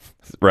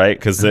 Right?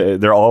 Because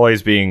they're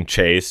always being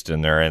chased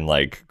and they're in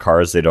like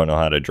cars they don't know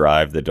how to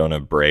drive, that don't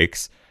have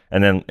brakes.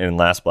 And then in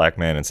Last Black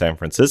Man in San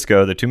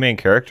Francisco, the two main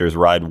characters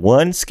ride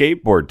one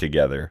skateboard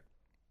together,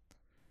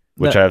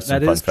 which I have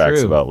some fun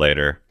facts about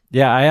later.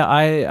 Yeah,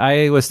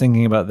 I was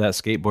thinking about that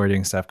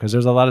skateboarding stuff because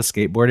there's a lot of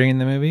skateboarding in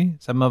the movie.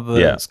 Some of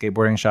the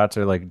skateboarding shots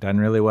are like done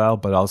really well,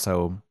 but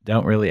also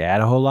don't really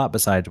add a whole lot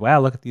besides, wow,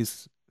 look at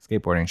these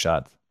skateboarding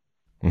shots.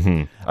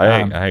 Mm-hmm.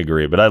 I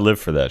agree, but I live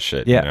for that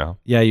shit. Yeah, you know?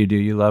 Yeah, you do.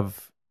 You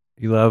love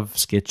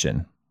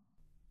skitching.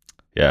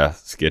 Yeah,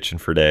 skitching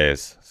for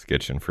days.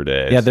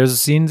 Yeah, there's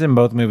scenes in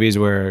both movies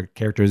where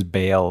characters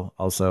bail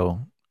also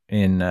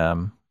in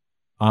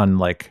on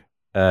like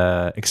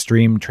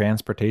extreme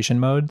transportation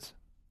modes.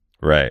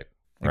 Right.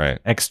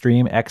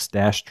 Extreme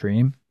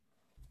X-Stream.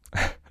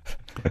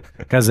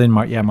 Because in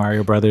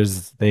Mario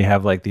Brothers, they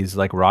have like these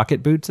like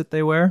rocket boots that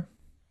they wear.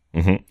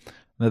 Mm-hmm.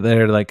 That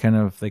they're like kind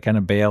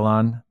of bail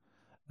on.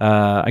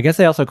 I guess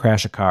they also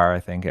crash a car, I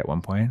think, at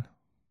one point.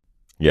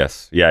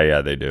 Yes. Yeah,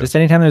 they do. Just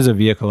anytime there's a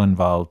vehicle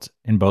involved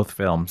in both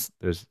films,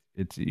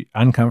 it's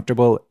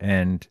uncomfortable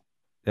and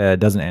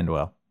doesn't end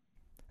well.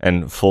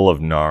 And full of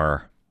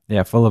gnar.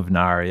 Yeah, full of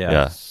gnar.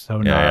 Yeah. So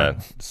gnar. Yeah.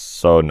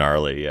 So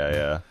gnarly.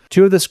 Yeah.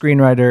 Two of the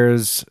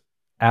screenwriters,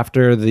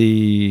 after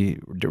the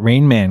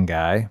Rain Man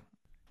guy,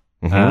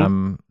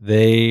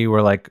 they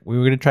were like, we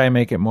were going to try and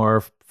make it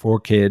more for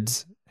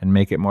kids and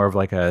make it more of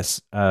like a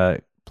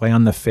play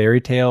on the fairy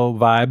tale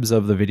vibes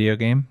of the video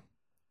game.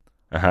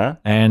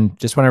 And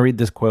just want to read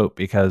this quote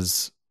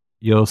because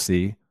you'll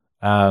see.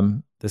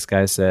 This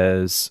guy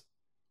says,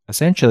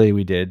 essentially what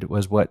we did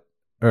was what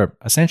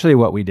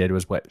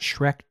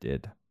Shrek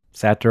did,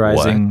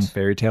 satirizing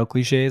fairy tale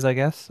cliches, I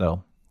guess.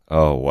 So.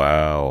 Oh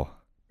wow,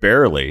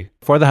 barely.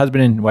 For the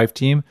husband and wife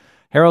team,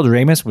 Harold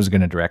Ramis was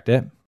going to direct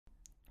it.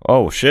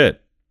 Oh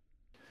shit!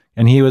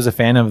 And he was a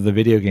fan of the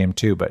video game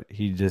too, but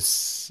he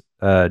just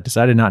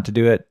decided not to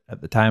do it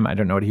at the time. I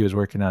don't know what he was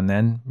working on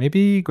then.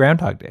 Maybe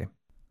Groundhog Day.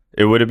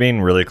 It would have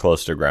been really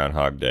close to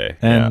Groundhog Day.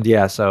 And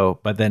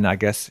but then I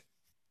guess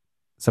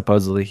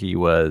supposedly he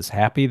was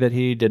happy that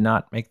he did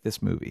not make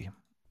this movie.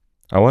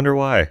 I wonder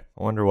why.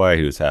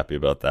 He was happy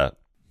about that.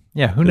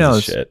 Yeah, who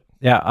knows? Shit.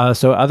 Yeah,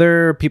 so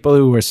other people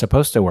who were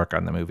supposed to work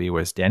on the movie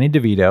was Danny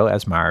DeVito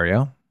as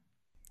Mario.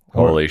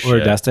 Holy shit. Or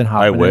Dustin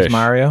Hoffman as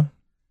Mario.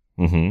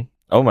 Mm-hmm.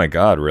 Oh my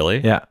God, really?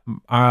 Yeah.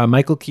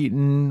 Michael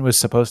Keaton was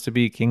supposed to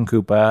be King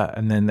Koopa,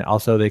 and then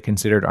also they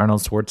considered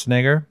Arnold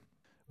Schwarzenegger,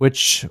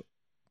 which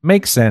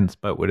makes sense,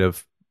 but would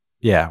have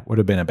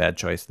been a bad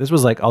choice. This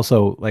was like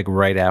also like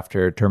right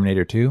after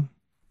Terminator 2.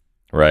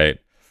 Right.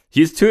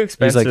 He's too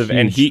expensive,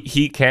 and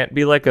he can't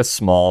be like a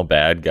small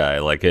bad guy.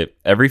 Like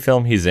every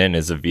film he's in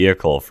is a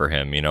vehicle for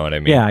him. You know what I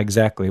mean? Yeah,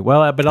 exactly.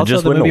 Well, but also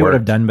the movie would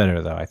have done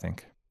better, though, I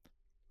think.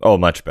 Oh,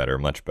 much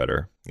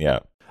better. Yeah.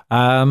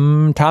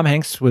 Tom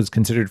Hanks was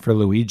considered for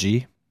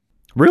Luigi.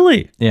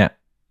 Really? Yeah.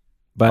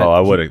 But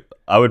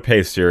I would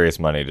pay serious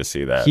money to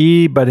see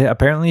that. But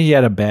apparently he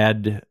had a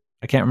bad,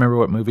 I can't remember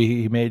what movie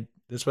he made.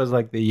 This was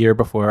like the year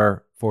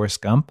before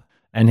Forrest Gump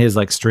and his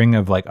like string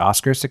of like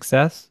Oscar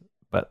success.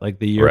 But like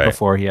the year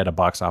before he had a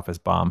box office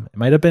bomb. It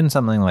might have been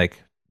something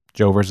like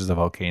Joe versus a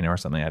Volcano or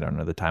something. I don't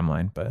know the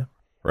timeline, but.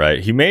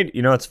 Right. He made,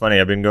 it's funny.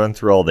 I've been going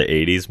through all the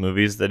 80s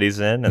movies that he's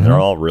in, and they're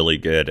all really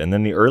good. And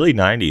then the early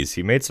 90s,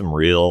 he made some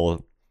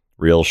real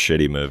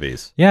shitty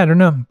movies. Yeah, I don't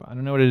know. I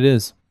don't know what it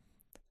is.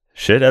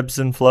 Shit ebbs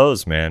and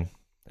flows, man.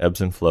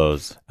 Ebbs and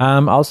flows.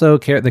 Also,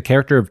 the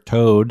character of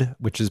Toad,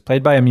 which is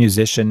played by a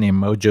musician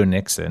named Mojo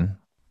Nixon,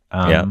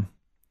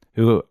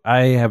 who I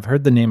have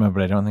heard the name of,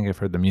 but I don't think I've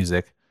heard the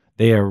music.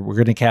 We're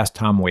going to cast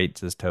Tom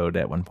Waits as Toad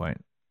at one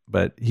point,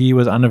 but he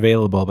was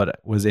unavailable, but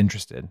was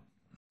interested.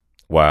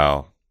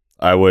 Wow.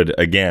 I would,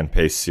 again,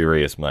 pay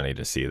serious money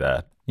to see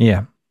that.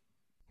 Yeah.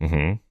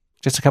 Mm-hmm.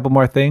 Just a couple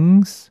more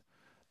things.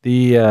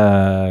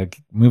 The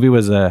movie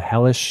was a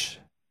hellish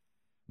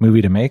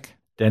movie to make.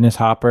 Dennis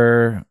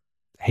Hopper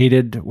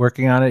hated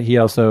working on it. He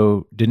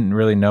also didn't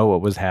really know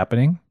what was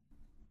happening.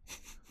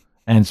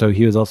 And so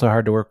he was also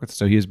hard to work with.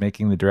 So he was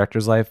making the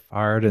director's life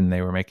hard, and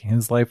they were making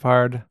his life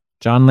hard.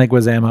 John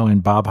Leguizamo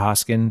and Bob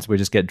Hoskins would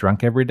just get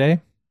drunk every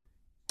day.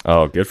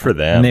 Oh, good for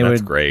them.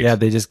 That's great. Yeah,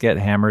 they just get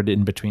hammered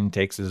in between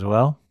takes as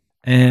well.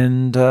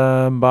 And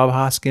Bob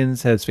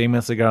Hoskins has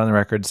famously got on the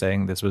record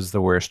saying this was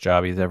the worst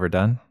job he's ever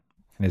done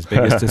and his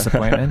biggest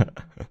disappointment.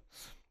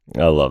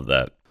 I love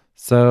that.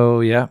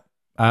 So, yeah.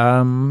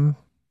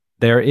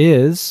 There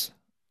is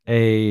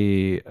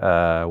a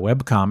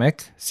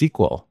webcomic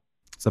sequel,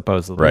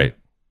 supposedly. Right.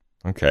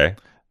 Okay.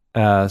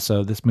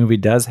 So this movie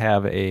does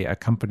have a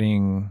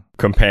accompanying...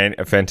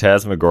 a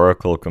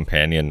phantasmagorical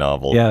companion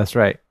novel. Yeah, that's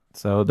right.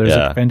 So there's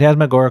a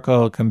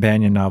phantasmagorical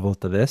companion novel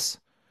to this.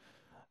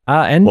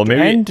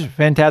 And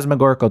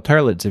phantasmagorical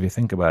toilets, if you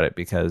think about it,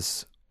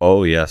 because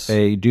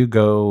they do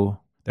go.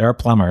 There are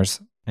plumbers,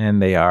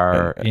 and they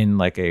are in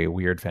like a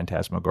weird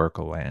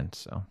phantasmagorical land.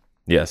 So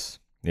yes.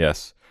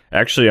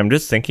 Actually, I'm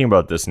just thinking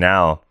about this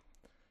now.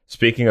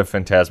 Speaking of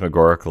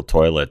phantasmagorical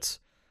toilets.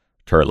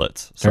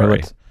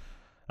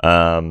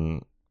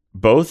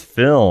 Both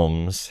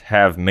films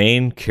have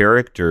main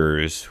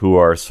characters who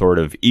are sort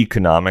of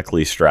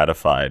economically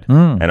stratified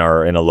and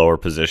are in a lower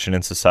position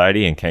in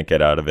society and can't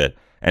get out of it.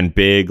 And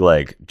big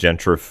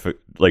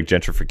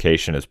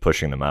gentrification is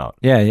pushing them out.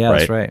 Yeah, right?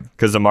 That's right.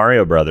 Because the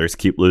Mario brothers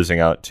keep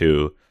losing out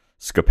to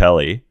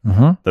Scapelli,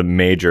 the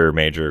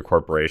major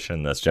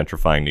corporation that's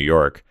gentrifying New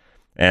York.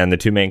 And the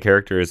two main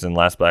characters in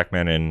Last Black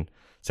Man in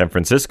San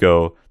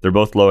Francisco, they're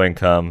both low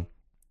income,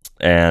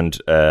 and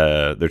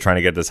they're trying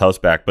to get this house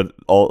back. But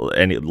all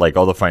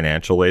the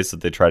financial ways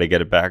that they try to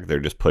get it back, they're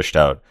just pushed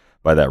out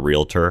by that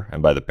realtor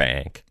and by the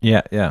bank.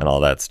 Yeah, and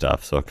all that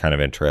stuff. So kind of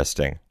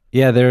interesting.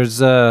 Yeah, there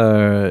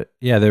were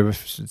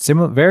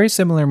very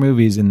similar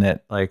movies in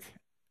that, like,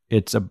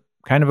 it's a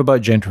kind of about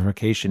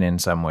gentrification in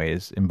some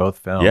ways in both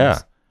films.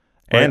 Yeah,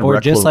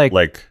 or just like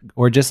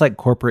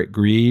corporate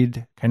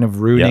greed, kind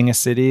of ruining a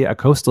city, a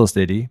coastal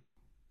city.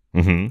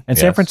 Mm-hmm. And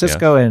San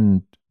Francisco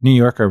and New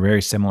York are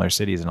very similar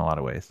cities in a lot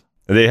of ways.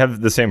 They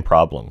have the same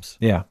problems.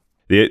 Yeah.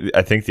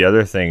 I think the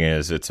other thing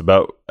is it's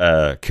about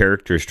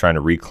characters trying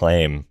to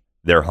reclaim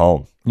their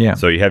home. Yeah.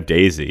 So you have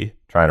Daisy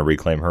trying to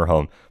reclaim her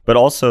home, but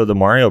also the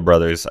Mario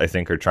brothers, I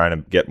think, are trying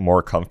to get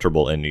more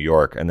comfortable in New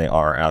York, and they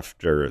are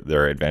after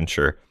their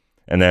adventure.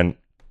 And then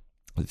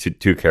the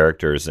two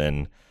characters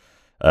in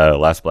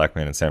Last Black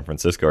Man in San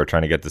Francisco are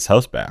trying to get this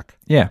house back.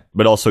 Yeah.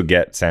 But also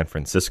get San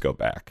Francisco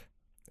back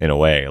in a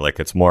way. Like,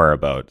 it's more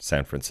about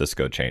San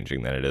Francisco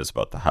changing than it is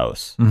about the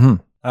house.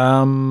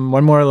 Mm-hmm.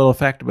 One more little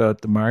fact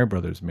about the Mario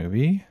Brothers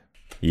movie.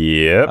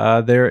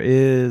 Yep. There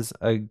is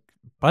a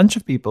bunch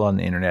of people on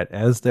the internet,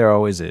 as there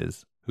always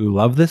is, who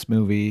love this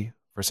movie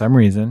for some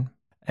reason.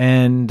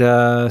 And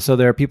so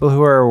there are people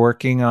who are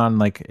working on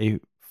like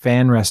a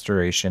fan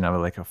restoration of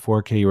like a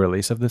 4K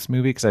release of this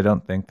movie, because I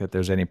don't think that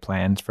there's any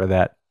plans for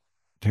that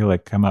to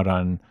like come out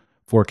on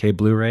 4K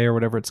Blu-ray or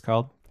whatever it's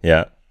called.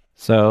 Yeah.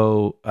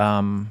 So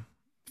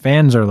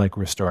fans are like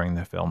restoring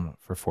the film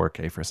for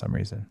 4K for some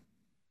reason.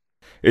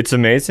 It's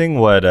amazing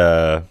what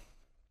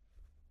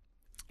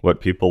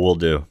people will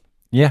do.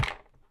 Yeah.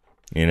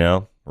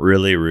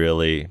 Really,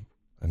 really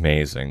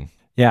amazing.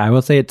 Yeah, I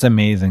will say it's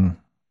amazing.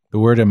 The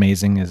word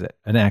amazing is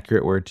an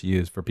accurate word to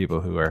use for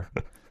people who are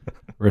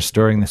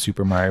restoring the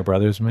Super Mario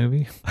Brothers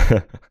movie.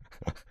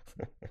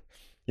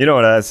 You know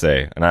what I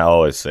say, and I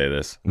always say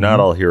this,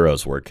 not all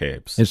heroes wear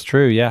capes. It's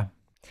true, yeah.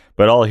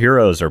 But all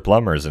heroes are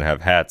plumbers and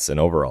have hats and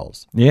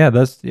overalls. Yeah,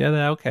 that's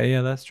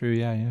true,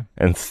 yeah.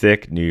 And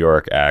thick New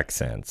York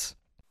accents.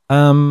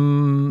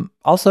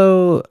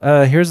 Also,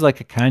 here's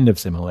like a kind of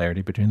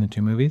similarity between the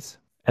two movies.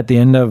 At the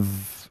end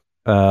of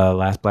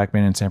Last Black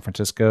Man in San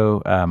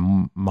Francisco,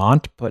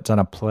 Mont puts on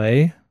a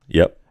play.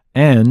 Yep.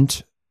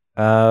 And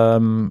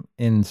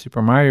in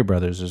Super Mario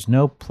Brothers, there's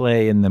no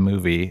play in the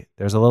movie.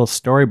 There's a little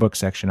storybook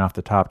section off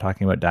the top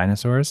talking about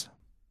dinosaurs.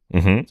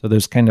 Mm-hmm. So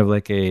there's kind of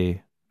like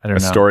a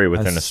story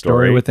within a story.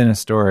 Story within a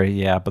story,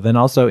 yeah. But then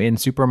also in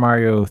Super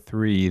Mario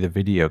 3, the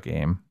video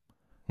game,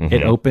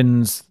 it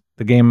opens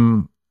the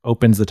game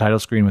opens the title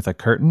screen with a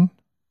curtain.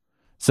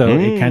 So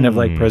it kind of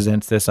like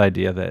presents this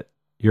idea that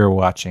you're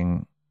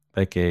watching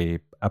like a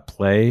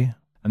play,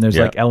 and there's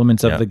like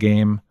elements of the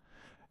game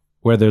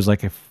where there's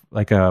like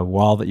a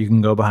wall that you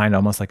can go behind,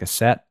 almost like a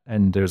set,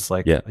 and there's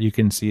like you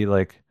can see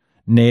like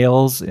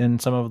nails in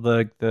some of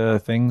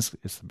the things.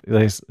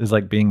 It's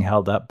like being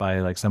held up by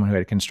like someone who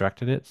had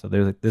constructed it. So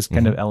there's like this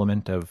kind of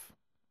element of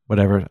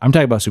whatever. I'm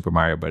talking about Super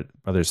Mario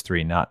Brothers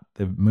 3, not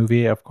the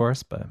movie, of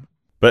course, but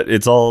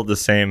it's all the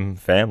same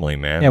family,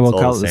 man. Yeah, we'll it's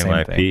call all it the same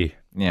IP. Thing.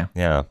 Yeah.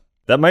 Yeah.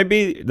 That might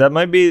be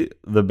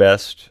the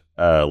best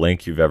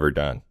link you've ever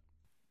done.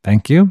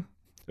 Thank you.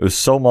 It was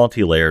so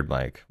multi-layered,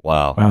 Mike.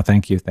 Wow. Wow,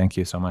 thank you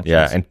so much.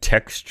 Yeah, and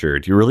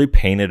textured. You really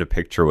painted a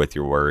picture with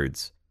your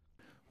words.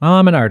 Well,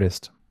 I'm an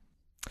artist.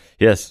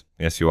 Yes,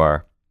 you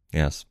are.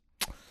 Yes.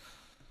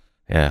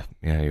 Yeah,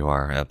 you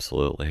are.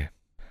 Absolutely.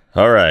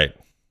 All right.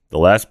 The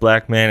Last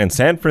Black Man in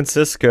San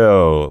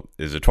Francisco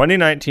is a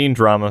 2019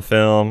 drama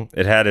film.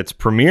 It had its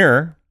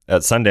premiere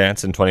at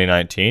Sundance in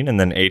 2019, and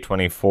then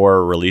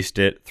A24 released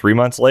it 3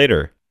 months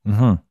later.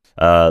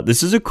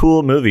 This is a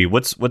cool movie.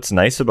 What's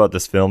nice about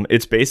this film?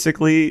 It's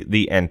basically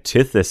the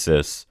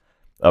antithesis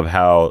of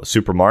how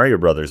Super Mario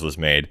Brothers was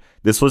made.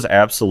 This was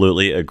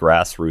absolutely a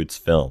grassroots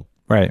film.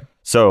 Right.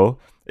 So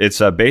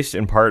it's based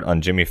in part on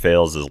Jimmy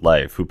Fails'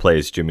 life, who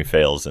plays Jimmy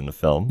Fails in the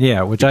film.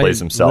 Yeah, which I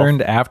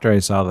learned after I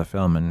saw the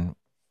film and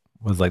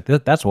was like,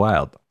 that's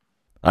wild.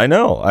 I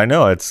know.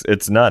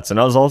 It's nuts. And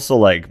I was also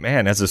like,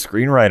 man, as a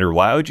screenwriter,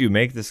 why would you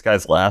make this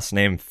guy's last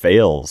name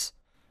Fails?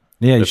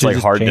 Yeah, it's like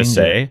hard to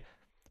say.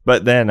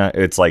 But then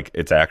it's like,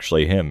 it's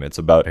actually him. It's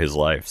about his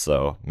life.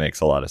 So it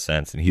makes a lot of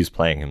sense. And he's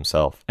playing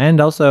himself. And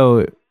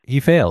also, he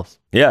fails.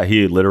 Yeah,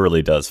 he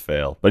literally does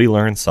fail. But he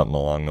learns something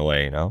along the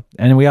way,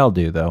 And we all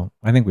do, though.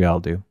 I think we all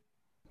do.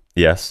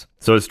 Yes.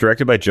 So it's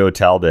directed by Joe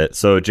Talbot.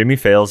 So Jimmy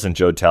Fails and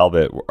Joe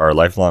Talbot are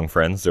lifelong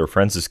friends. They were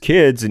friends as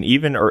kids. And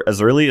even as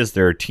early as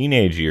their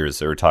teenage years,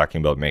 they were talking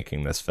about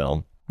making this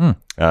film.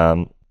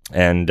 The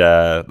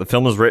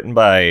film was written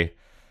by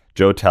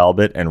Joe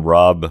Talbot and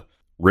Rob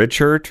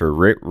Richert or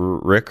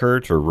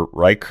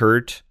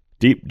Reichert.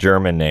 Deep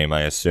German name,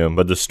 I assume.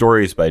 But the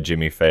story's by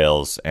Jimmy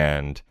Fails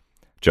and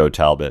Joe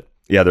Talbot.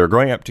 Yeah, they were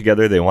growing up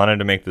together. They wanted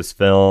to make this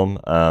film.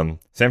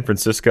 San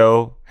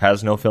Francisco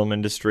has no film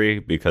industry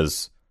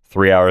because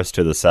 3 hours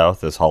to the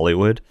south is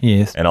Hollywood.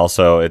 Yes. And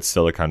also it's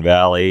Silicon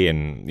Valley,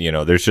 and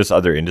there's just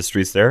other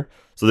industries there.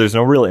 So there's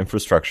no real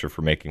infrastructure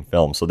for making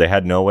films. So they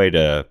had no way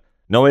to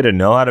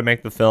know how to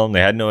make the film.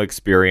 They had no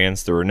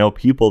experience. There were no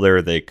people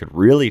there they could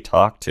really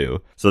talk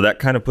to. So that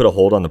kind of put a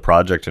hold on the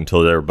project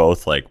until they were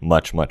both like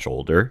much, much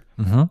older.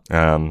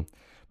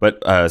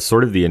 But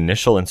sort of the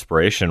initial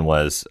inspiration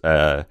was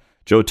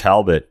Joe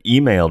Talbot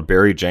emailed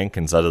Barry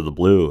Jenkins out of the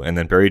blue, and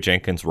then Barry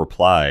Jenkins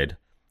replied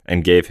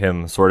and gave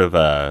him sort of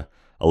a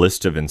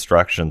list of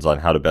instructions on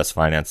how to best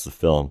finance the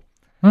film.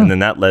 And then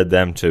that led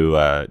them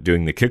to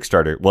doing the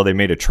Kickstarter. Well, they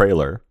made a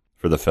trailer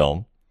for the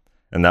film,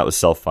 and that was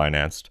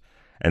self-financed.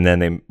 And then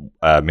they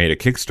made a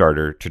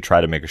Kickstarter to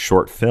try to make a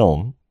short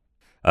film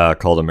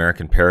called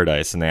American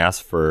Paradise, and they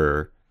asked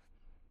for,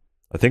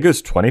 I think it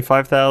was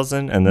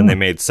 $25,000, and then they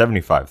made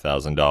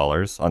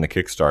 $75,000 on the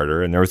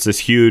Kickstarter. And there was this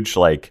huge,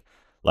 like,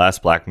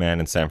 Last Black Man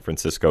in San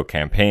Francisco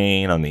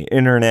campaign on the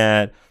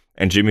internet,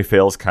 and Jimmy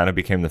Fails kind of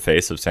became the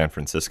face of San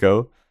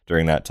Francisco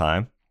during that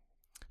time,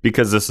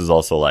 because this is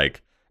also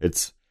like,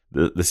 it's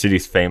the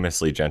city's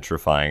famously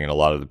gentrifying, and a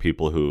lot of the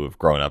people who have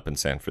grown up in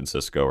San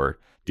Francisco are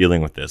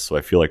dealing with this. So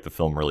I feel like the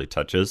film really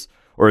touches,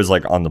 or is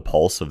like on the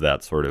pulse of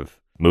that sort of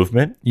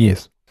movement.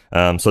 Yes.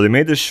 So they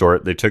made this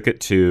short. They took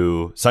it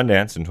to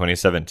Sundance in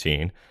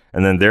 2017,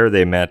 and then there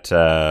they met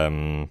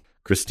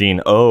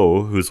Christine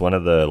Oh, who's one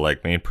of the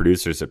like main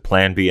producers at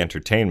Plan B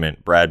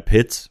Entertainment, Brad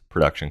Pitt's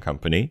production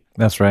company.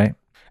 That's right.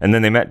 And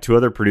then they met two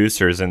other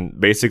producers, and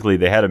basically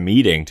they had a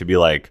meeting to be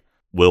like,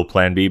 will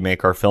Plan B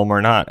make our film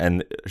or not?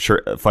 And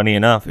sure, funny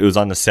enough, it was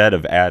on the set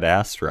of Ad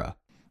Astra.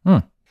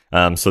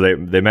 So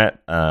they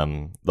met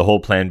the whole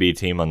Plan B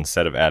team on the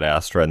set of Ad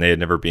Astra, and they had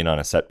never been on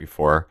a set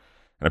before.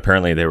 And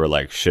apparently they were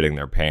like shitting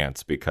their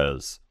pants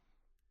because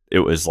it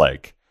was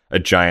like a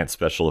giant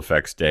special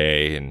effects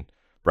day, and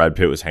Brad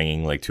Pitt was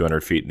hanging like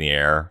 200 feet in the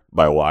air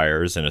by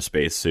wires in a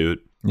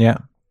spacesuit. Yeah.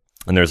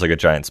 And there's like a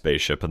giant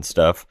spaceship and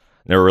stuff.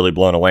 They were really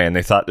blown away, and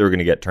they thought they were going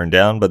to get turned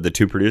down, but the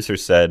two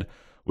producers said,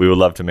 we would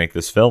love to make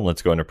this film.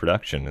 Let's go into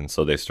production. And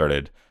so they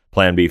started,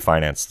 Plan B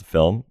financed the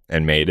film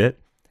and made it.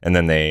 And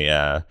then they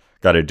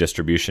got a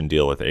distribution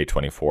deal with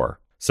A24.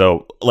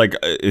 So like,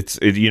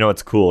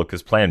 it's cool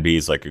because Plan B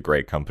is like a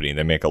great company.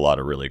 They make a lot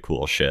of really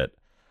cool shit.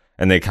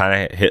 And they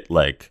kind of hit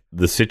like,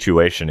 the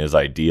situation is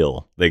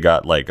ideal. They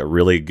got like a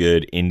really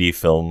good indie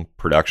film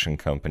production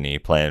company,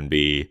 Plan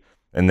B,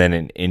 and then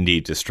an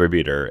indie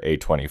distributor,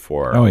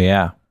 A24. Oh,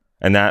 yeah.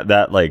 And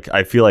that like,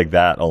 I feel like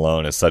that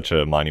alone is such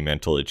a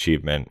monumental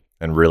achievement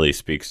and really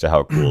speaks to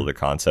how cool the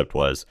concept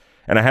was.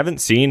 And I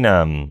haven't seen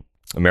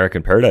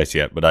American Paradise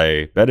yet, but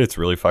I bet it's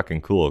really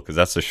fucking cool because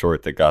that's the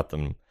short that got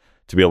them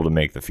to be able to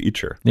make the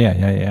feature.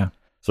 Yeah.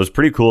 So it's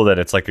pretty cool that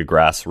it's like a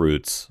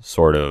grassroots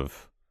sort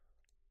of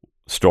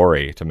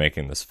story to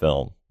making this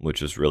film,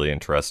 which is really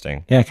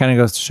interesting. Yeah, it kind of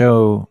goes to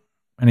show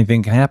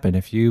anything can happen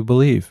if you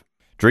believe.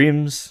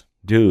 Dreams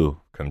do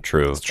come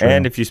true.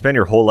 And if you spend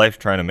your whole life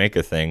trying to make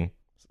a thing,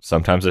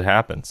 sometimes it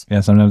happens.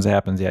 Yeah, sometimes it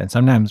happens. Yeah, and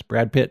sometimes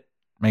Brad Pitt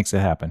makes it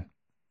happen.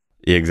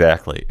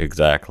 Exactly.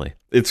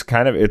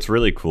 It's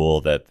really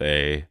cool that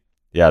they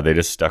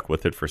just stuck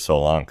with it for so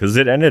long, because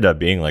it ended up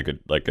being like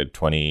a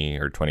 20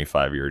 or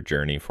 25 year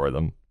journey for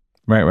them.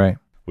 Right.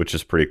 Which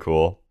is pretty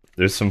cool.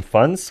 There's some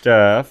fun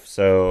stuff.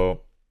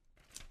 So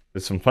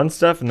there's some fun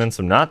stuff and then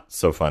some not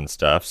so fun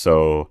stuff.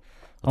 So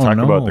I'll talk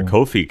about the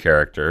Kofi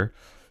character.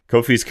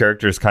 Kofi's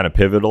character is kind of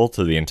pivotal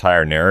to the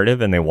entire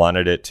narrative, and they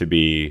wanted it to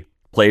be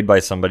played by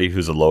somebody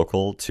who's a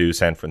local to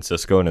San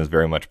Francisco and is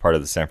very much part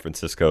of the San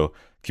Francisco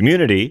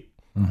community.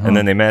 Mm-hmm. And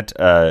then they met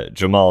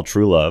Jamal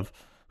Trulove,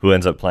 who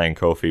ends up playing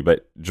Kofi.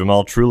 But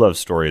Jamal Trulove's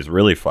story is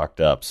really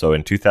fucked up. So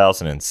in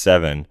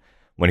 2007,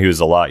 when he was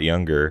a lot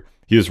younger,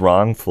 he was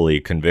wrongfully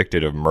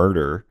convicted of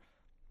murder.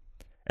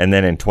 And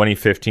then in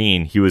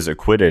 2015, he was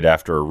acquitted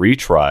after a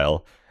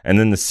retrial. And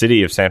then the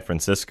city of San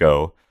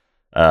Francisco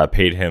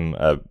paid him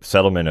a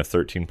settlement of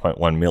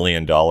 $13.1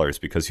 million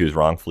because he was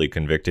wrongfully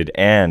convicted,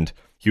 and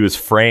he was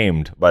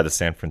framed by the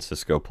San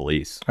Francisco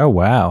police. Oh,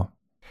 wow.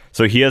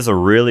 So he has a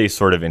really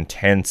sort of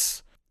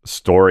intense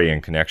story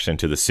and connection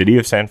to the city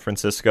of San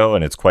Francisco,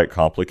 and it's quite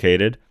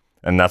complicated.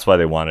 And that's why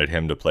they wanted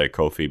him to play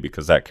Kofi,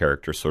 because that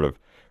character sort of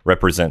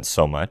represents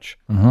so much.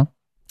 Mm-hmm.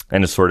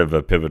 And is sort of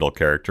a pivotal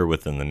character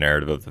within the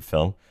narrative of the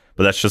film.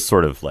 But that's just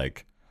sort of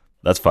like,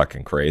 that's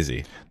fucking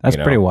crazy. That's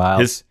pretty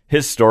wild.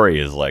 His story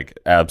is like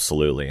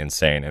absolutely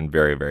insane and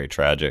very, very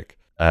tragic.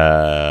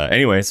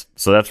 Anyways,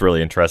 so that's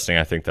really interesting.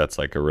 I think that's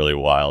like a really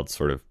wild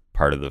sort of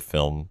part of the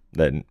film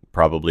that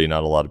probably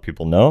not a lot of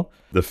people know.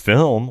 The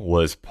film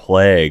was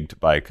plagued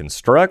by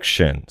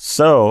construction.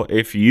 So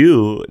if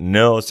you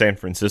know San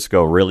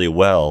Francisco really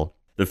well,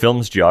 the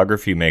film's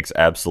geography makes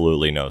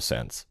absolutely no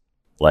sense.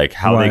 Like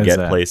how they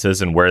get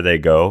places and where they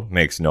go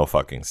makes no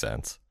fucking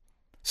sense.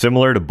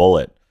 Similar to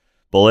Bullet.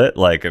 Bullet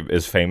like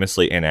is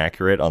famously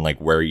inaccurate on like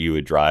where you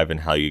would drive and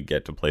how you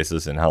get to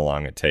places and how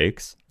long it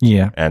takes.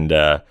 Yeah.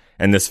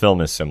 And this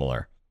film is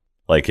similar.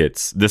 Like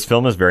this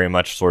film is very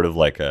much sort of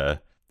like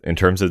in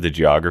terms of the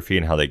geography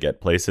and how they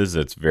get places,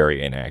 it's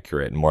very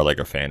inaccurate and more like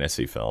a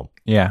fantasy film.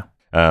 Yeah.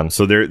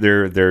 So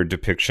their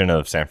depiction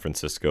of San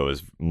Francisco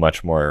is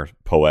much more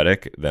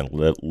poetic than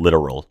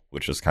literal,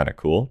 which is kind of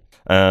cool.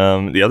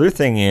 The other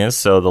thing is,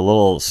 so the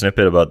little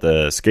snippet about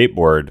the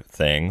skateboard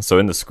thing. So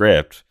in the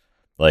script,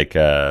 like,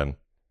 oh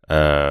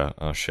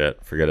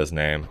shit, forget his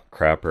name.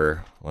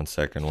 Crapper. One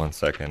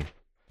second.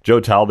 Joe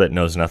Talbot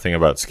knows nothing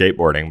about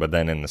skateboarding, but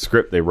then in the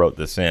script they wrote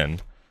this in,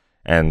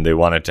 and they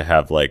wanted to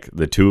have like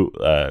the two,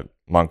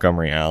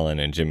 Montgomery Allen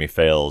and Jimmy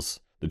Fails,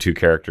 the two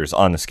characters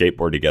on the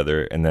skateboard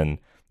together, and then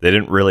they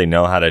didn't really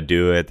know how to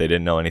do it. They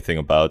didn't know anything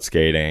about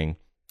skating.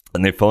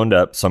 And they phoned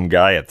up some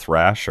guy at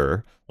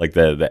Thrasher, like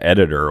the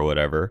editor or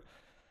whatever.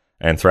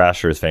 And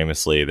Thrasher is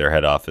famously, their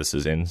head office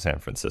is in San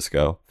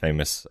Francisco,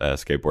 famous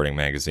skateboarding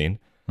magazine.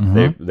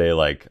 Mm-hmm. They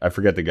like, I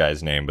forget the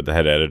guy's name, but the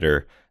head editor,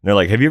 and they're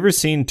like, have you ever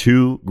seen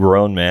two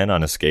grown men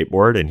on a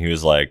skateboard? And he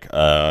was like,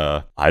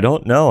 I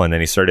don't know. And then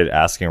he started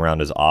asking around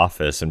his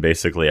office, and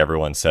basically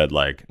everyone said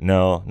like,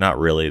 no, not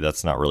really.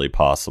 That's not really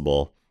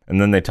possible. And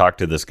then they talked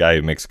to this guy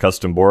who makes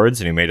custom boards,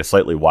 and he made a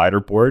slightly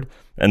wider board.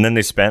 And then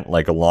they spent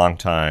like a long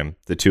time,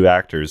 the two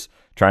actors,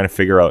 trying to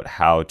figure out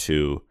how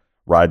to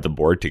ride the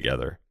board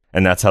together.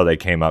 And that's how they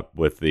came up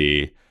with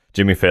the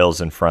Jimmy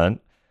Fails in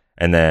front,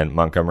 and then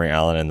Montgomery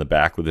Allen in the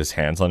back with his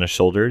hands on his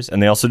shoulders.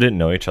 And they also didn't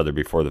know each other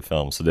before the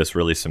film. So this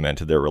really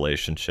cemented their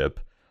relationship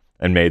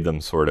and made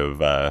them sort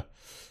of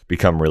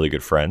become really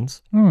good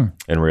friends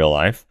in real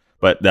life.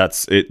 But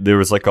that's it. There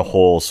was like a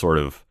whole sort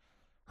of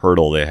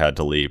hurdle they had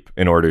to leap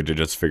in order to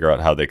just figure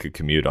out how they could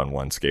commute on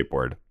one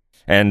skateboard.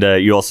 And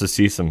you also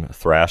see some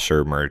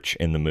Thrasher merch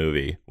in the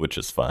movie, which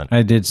is fun.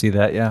 I did see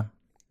that, yeah.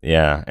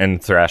 Yeah,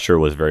 and Thrasher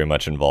was very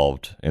much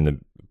involved in the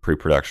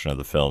pre-production of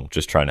the film,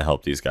 just trying to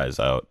help these guys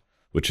out,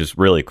 which is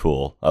really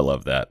cool. I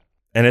love that.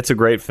 And it's a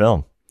great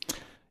film.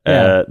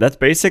 Yeah. That's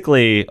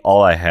basically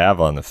all I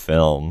have on the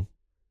film.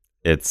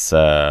 It's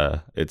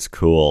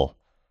cool.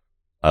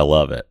 I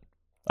love it.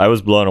 I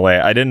was blown away.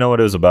 I didn't know what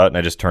it was about, and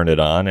I just turned it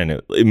on, and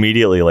it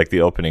immediately, like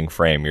the opening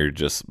frame, you're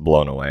just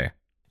blown away.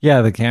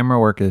 Yeah, the camera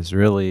work is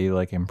really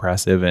like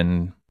impressive,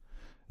 and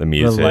the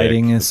music, the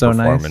lighting is so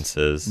nice.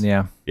 Performances.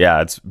 Yeah,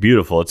 it's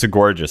beautiful. It's a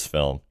gorgeous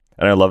film,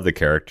 and I love the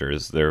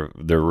characters. They're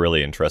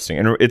really interesting,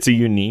 and it's a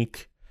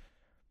unique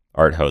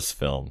art house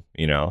film.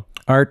 You know,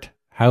 art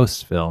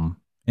house film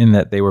in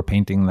that they were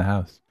painting the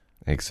house.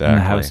 Exactly,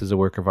 and the house is a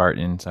work of art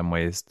in some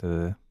ways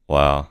to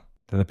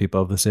the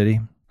people of the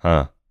city.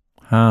 Huh.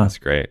 That's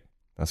great.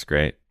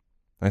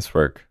 Nice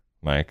work,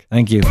 Mike.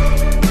 Thank you.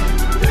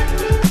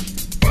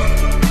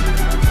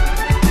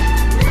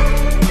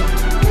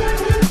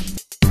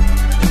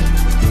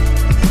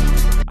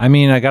 I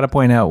mean, I got to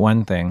point out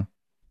one thing.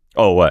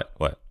 Oh, what?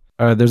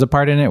 There's a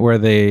part in it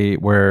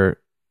where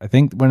I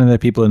think one of the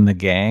people in the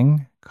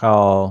gang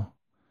call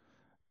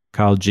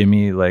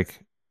Jimmy,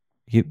 like,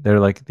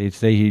 they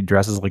say he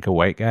dresses like a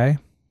white guy,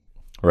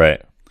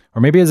 Right.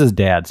 or maybe it's his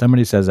dad.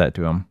 Somebody says that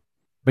to him,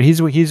 but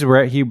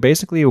he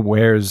basically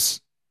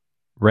wears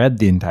red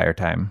the entire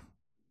time.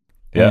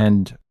 Yeah.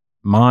 And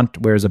Mont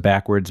wears a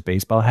backwards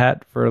baseball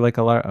hat for like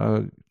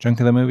a chunk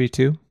of the movie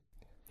too.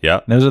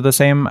 Yeah. And those are the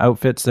same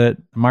outfits that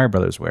the Mario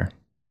Brothers wear.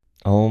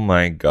 Oh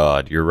my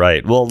God, you're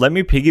right. Well, let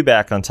me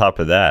piggyback on top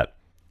of that.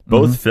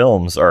 Both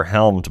films are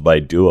helmed by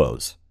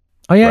duos.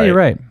 Oh yeah, you're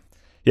right.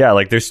 Yeah,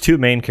 like there's two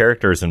main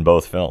characters in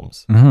both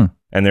films, and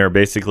they're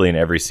basically in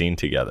every scene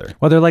together.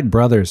 Well, they're like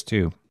brothers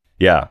too.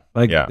 Yeah,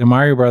 the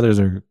Mario Brothers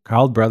are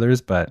called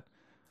brothers, but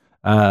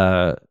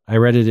I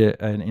read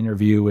an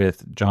interview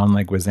with John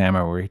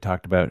Leguizamo where he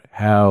talked about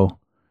how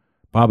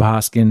Bob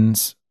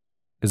Hoskins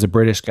is a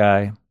British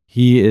guy.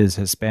 He is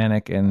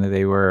Hispanic, and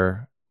they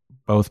were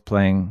both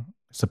playing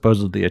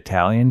supposedly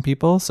Italian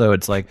people. So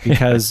it's like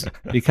because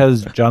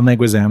John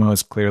Leguizamo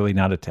is clearly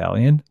not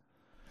Italian,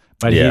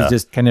 but he's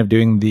just kind of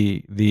doing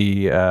the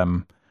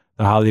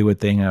Hollywood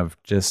thing of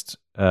just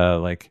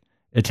like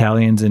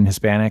Italians and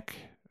Hispanic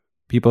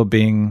people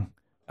being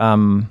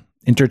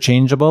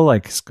interchangeable.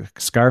 Like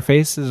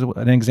Scarface is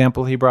an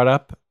example he brought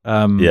up.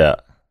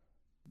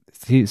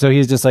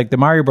 He's just like the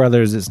Mario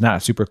Brothers. It's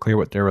not super clear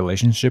what their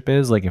relationship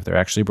is, like if they're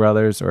actually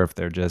brothers or if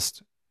they're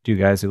just two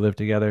guys who live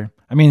together.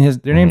 I mean,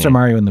 their names are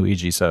Mario and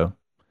Luigi, so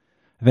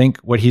I think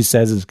what he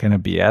says is kind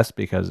of BS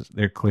because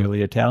they're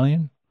clearly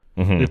Italian.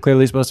 They're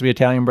clearly supposed to be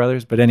Italian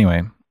brothers. But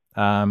anyway,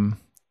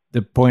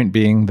 the point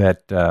being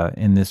that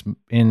in The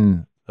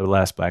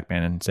Last Black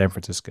Man in San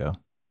Francisco,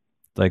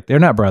 like they're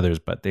not brothers,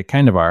 but they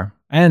kind of are.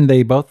 And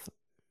they both,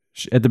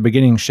 at the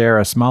beginning, share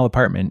a small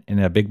apartment in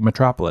a big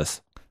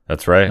metropolis.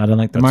 That's right. Not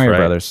unlike the Mario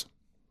Brothers.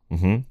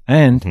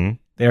 And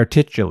they are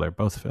titular,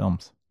 both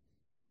films.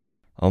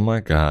 Oh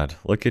my God.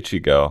 Look at you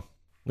go.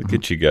 Look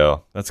at you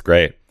go. That's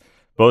great.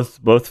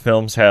 Both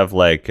films have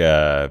like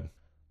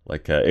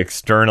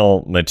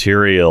external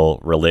material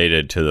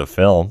related to the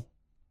film.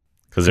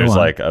 Because there's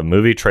like a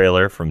movie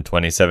trailer from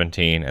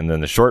 2017 and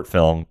then the short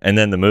film and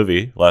then the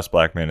movie Last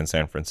Black Man in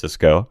San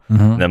Francisco.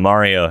 And then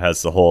Mario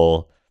has the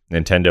whole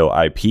Nintendo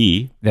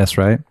IP. That's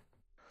right.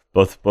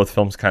 Both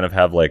films kind of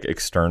have like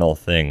external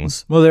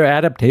things. Well, they're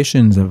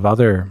adaptations of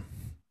other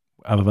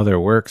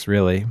works,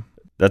 really.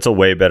 That's a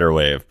way better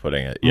way of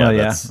putting it.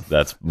 Yeah,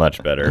 that's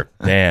much better.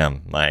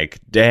 Damn,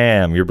 Mike.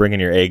 Damn, you're bringing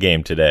your A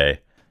game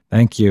today.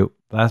 Thank you.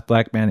 Last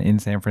Black Man in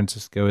San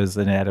Francisco is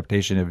an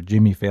adaptation of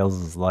Jimmy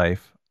Fails'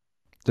 life.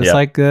 Just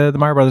like the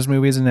Mario Brothers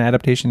movie is an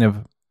adaptation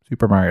of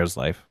Super Mario's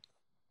life.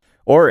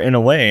 Or, in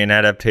a way, an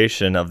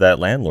adaptation of that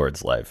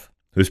landlord's life,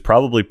 who's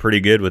probably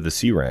pretty good with a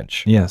sea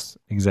wrench. Yes,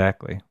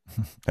 exactly.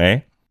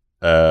 Hey?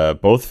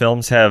 Both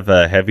films have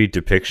heavy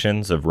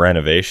depictions of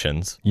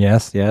renovations.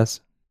 Yes.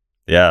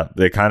 Yeah,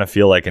 they kind of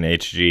feel like an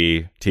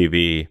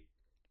HGTV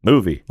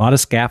movie. A lot of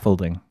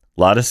scaffolding. A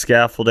lot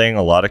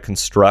of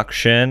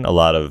construction, a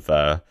lot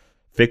of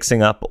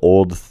fixing up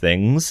old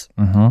things.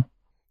 And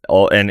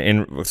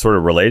sort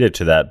of related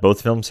to that,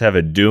 both films have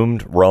a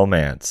doomed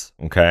romance,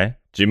 okay?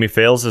 Jimmy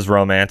Fails'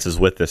 romance is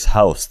with this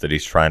house that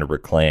he's trying to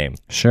reclaim.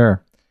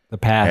 Sure. The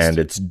past. And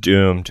it's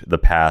doomed. The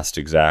past,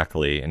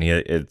 exactly. And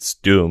it's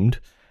doomed.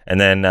 And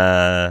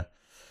then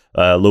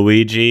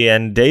Luigi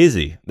and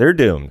Daisy, they're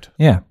doomed.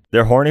 Yeah.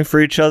 They're horny for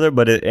each other,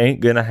 but it ain't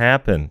gonna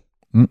happen.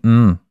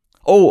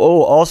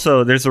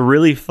 Also, there's a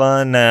really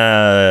fun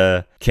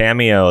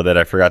cameo that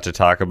I forgot to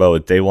talk about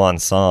with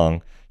Daewon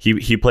Song.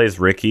 He plays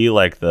Ricky,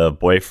 like the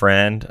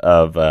boyfriend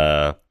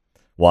of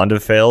Wanda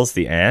Fails,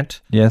 the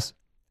aunt. Yes.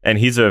 And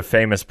he's a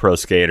famous pro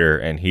skater,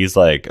 and he's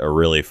like a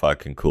really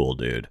fucking cool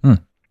dude.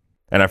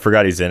 And I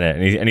forgot he's in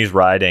it. And he's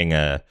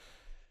riding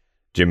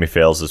Jimmy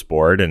Fails'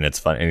 board, and it's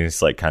fun. And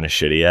he's like kind of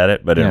shitty at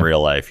it, but in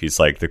real life, he's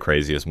like the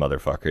craziest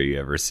motherfucker you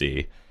ever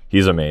see.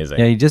 He's amazing.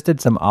 Yeah, he just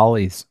did some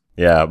ollies.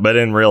 Yeah, but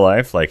in real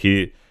life, like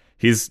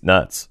he's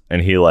nuts,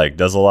 and he like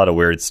does a lot of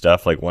weird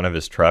stuff. Like one of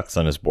his trucks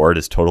on his board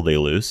is totally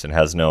loose and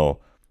has no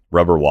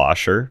rubber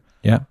washer.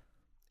 Yeah.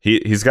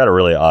 He's got a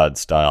really odd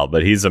style,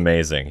 but he's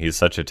amazing. He's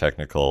such a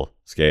technical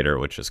skater,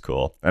 which is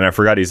cool. And I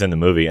forgot he's in the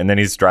movie, and then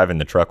he's driving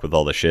the truck with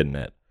all the shit in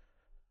it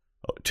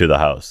to the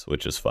house,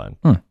 which is fun.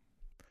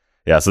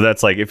 Yeah, so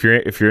that's like if you're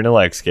into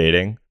like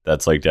skating,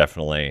 that's like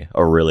definitely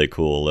a really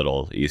cool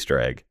little Easter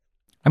egg.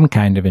 I'm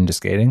kind of into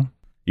skating.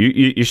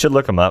 You should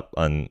look him up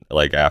on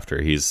like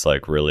after. He's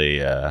like really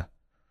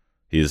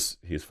he's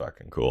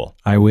fucking cool.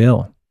 I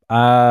will.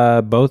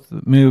 Both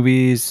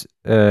movies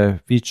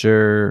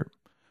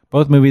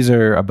both movies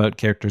are about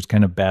characters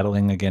kind of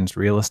battling against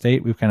real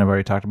estate. We've kind of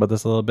already talked about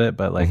this a little bit,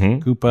 but like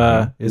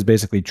Koopa is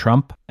basically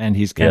Trump, and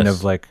he's kind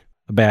of like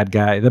a bad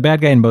guy. The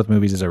bad guy in both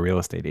movies is a real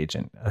estate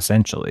agent,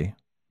 essentially.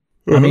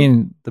 I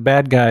mean, the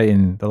bad guy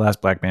in The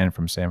Last Black Man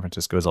from San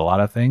Francisco is a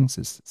lot of things.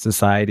 It's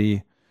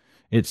society,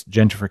 it's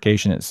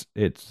gentrification,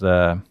 it's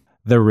the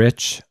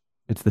rich,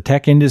 it's the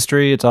tech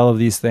industry, it's all of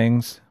these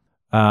things.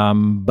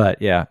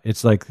 But yeah,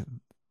 it's like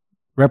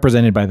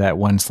represented by that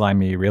one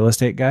slimy real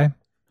estate guy.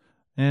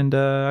 And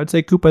I'd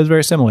say Koopa is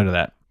very similar to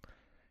that.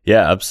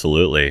 Yeah,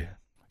 absolutely.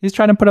 He's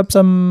trying to put up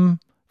some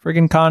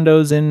friggin'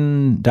 condos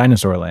in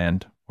Dinosaur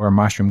Land or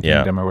Mushroom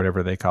Kingdom or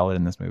whatever they call it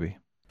in this movie.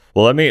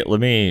 Well, let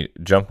me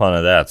jump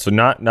onto that. So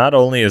not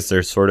only is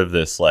there sort of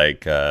this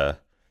like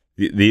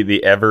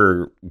the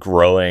ever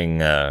growing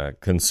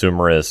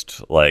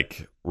consumerist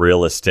like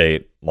real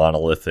estate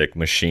monolithic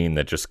machine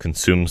that just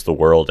consumes the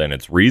world and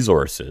its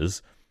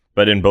resources,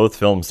 but in both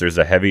films there's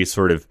a heavy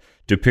sort of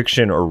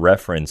depiction or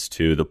reference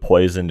to the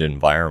poisoned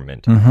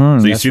environment.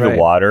 So you see the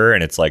water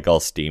and it's like all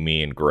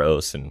steamy and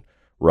gross and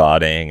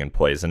rotting and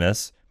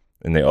poisonous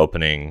in the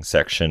opening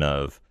section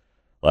of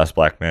Last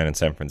Black Man in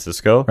San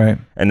Francisco. Right.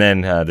 And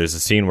then there's a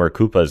scene where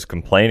Koopa is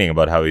complaining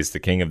about how he's the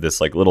king of this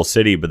like little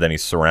city, but then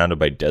he's surrounded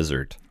by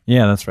desert.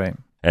 Yeah, that's right.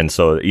 And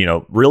so,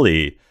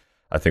 really,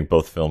 I think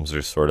both films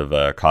are sort of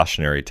a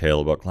cautionary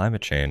tale about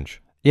climate change.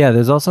 Yeah,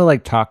 there's also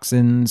like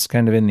toxins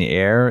kind of in the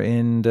air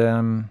in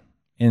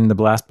the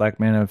Last Black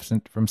Man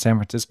from San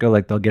Francisco.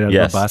 Like they'll get out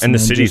of a bus and the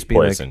city's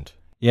poisoned.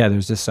 Like,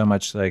 there's just so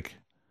much like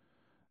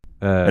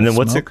and then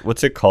smoke.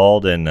 what's it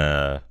called in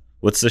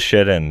what's the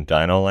shit in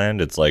Dino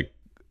Land? It's like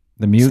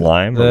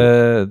slime.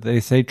 They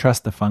say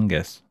trust the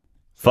fungus.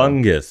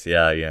 Fungus,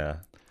 yeah.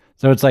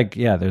 So it's like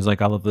there's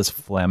like all of this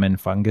phlegm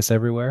and fungus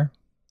everywhere.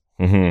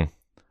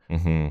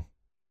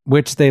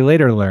 Which they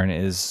later learn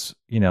is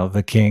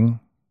the king.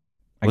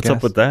 What's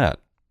up with that?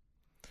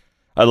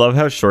 I love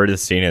how short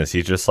his scene is.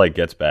 He just like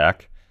gets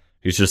back.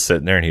 He's just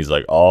sitting there and he's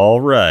like,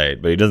 all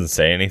right. But he doesn't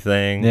say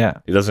anything. Yeah.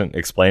 He doesn't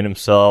explain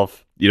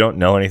himself. You don't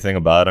know anything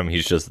about him.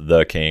 He's just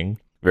the king.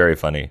 Very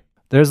funny.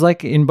 There's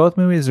like in both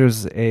movies,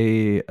 there's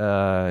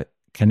a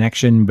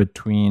connection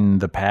between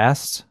the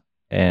past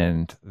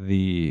and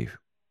the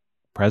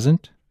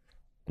present.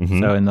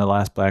 So in The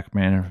Last Black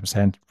Man from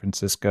San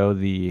Francisco,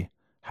 the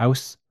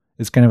house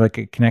is kind of like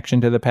a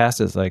connection to the past.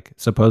 It's like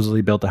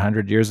supposedly built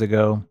 100 years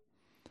ago.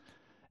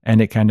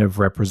 And it kind of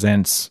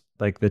represents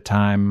like the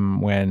time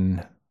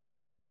when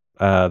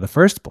the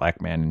first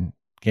black man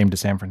came to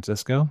San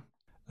Francisco.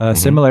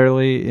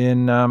 Similarly,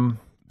 in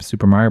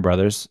Super Mario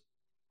Brothers,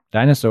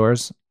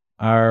 dinosaurs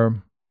are,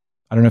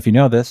 I don't know if you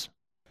know this,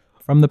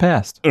 from the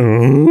past. So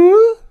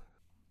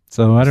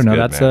I don't know.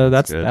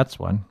 That's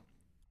one.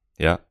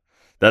 Yeah,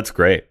 that's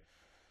great.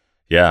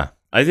 Yeah.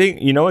 I think,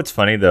 what's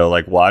funny though,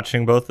 like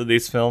watching both of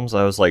these films,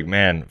 I was like,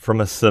 man,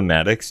 from a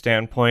thematic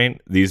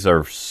standpoint, these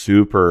are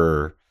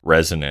super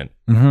resonant.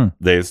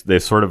 They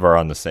sort of are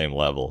on the same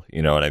level,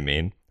 you know what I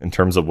mean? In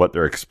terms of what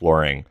they're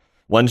exploring.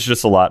 One's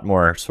just a lot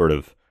more sort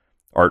of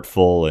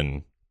artful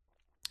and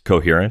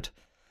coherent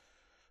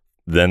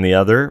than the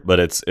other, but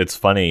it's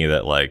funny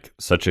that like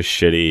such a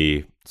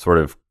shitty sort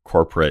of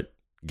corporate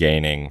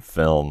gaining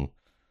film,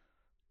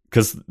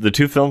 because the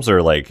two films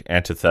are like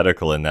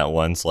antithetical in that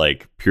one's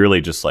like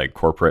purely just like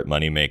corporate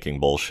money making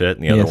bullshit,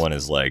 and the other one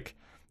is like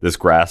this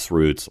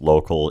grassroots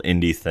local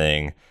indie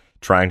thing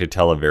trying to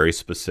tell a very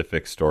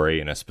specific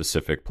story in a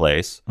specific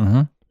place.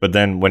 But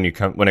then when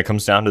it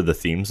comes down to the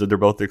themes that they're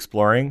both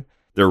exploring,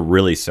 they're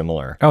really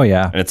similar. Oh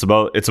yeah. And it's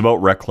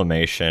about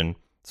reclamation,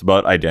 it's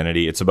about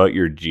identity, it's about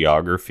your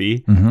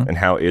geography and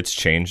how it's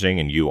changing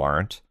and you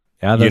aren't.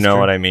 Yeah, that's true.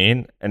 What I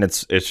mean? And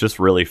it's just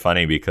really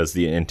funny because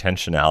the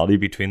intentionality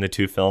between the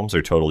two films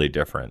are totally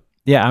different.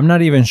 Yeah, I'm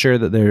not even sure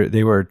that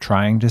they were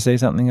trying to say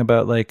something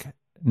about like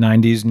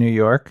 90s New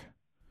York.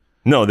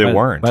 No, they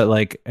weren't. But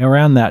like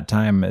around that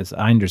time, as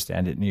I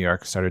understand it, New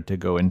York started to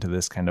go into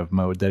this kind of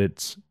mode that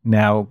it's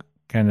now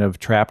kind of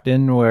trapped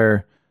in,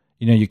 where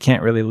you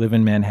can't really live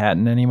in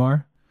Manhattan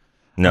anymore,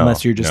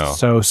 unless you're just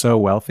so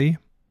wealthy.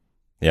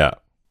 Yeah,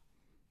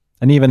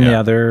 and even the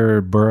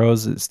other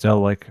boroughs, it's still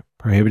like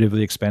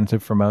prohibitively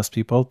expensive for most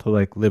people to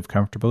like live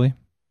comfortably.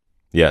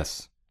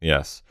 Yes,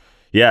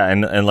 yeah,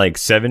 and like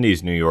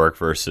 70s New York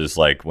versus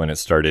like when it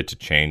started to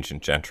change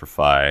and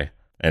gentrify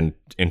and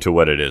into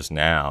what it is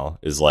now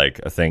is like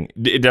a thing.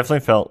 It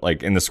definitely felt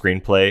like in the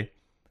screenplay,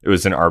 it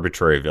was an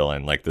arbitrary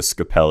villain, like the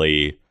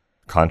Scapelli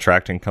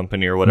contracting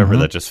company or whatever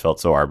that just felt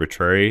so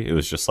arbitrary. It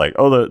was just like,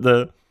 oh,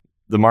 the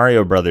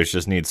Mario brothers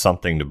just need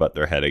something to butt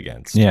their head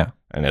against. Yeah.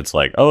 And it's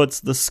like, oh,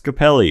 it's the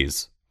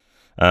Scapellis.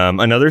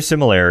 Another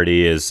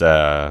similarity is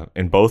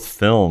in both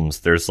films,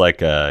 there's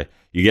like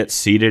you get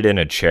seated in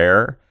a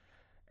chair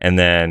and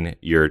then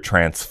you're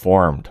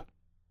transformed.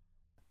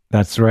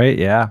 That's right,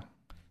 yeah.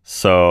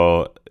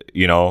 So,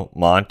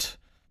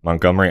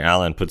 Montgomery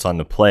Allen puts on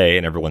the play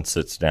and everyone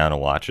sits down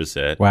and watches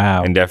it.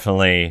 Wow. And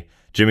definitely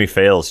Jimmy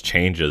Fails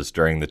changes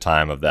during the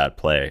time of that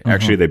play.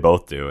 Actually, they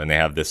both do. And they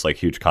have this like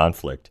huge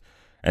conflict.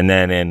 And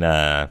then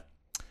in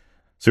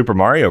Super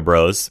Mario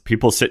Bros.,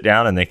 people sit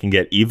down and they can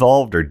get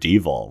evolved or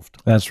devolved.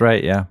 That's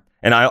right, yeah.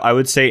 And I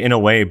would say in a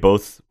way,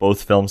 both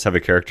films have a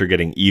character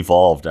getting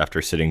evolved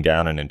after sitting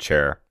down in a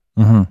chair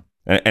and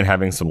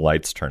having some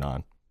lights turn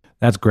on.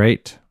 That's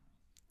great.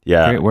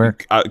 Yeah. Great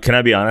work. Can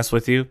I be honest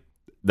with you?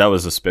 That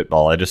was a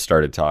spitball. I just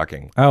started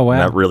talking. Oh, wow.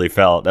 And that really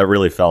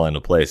fell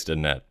into place,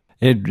 didn't it?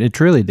 It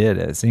truly did.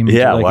 It seemed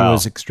like it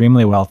was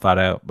extremely well thought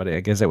out, but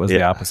I guess it was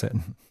the opposite.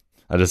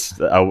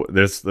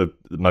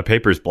 My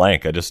paper's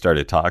blank. I just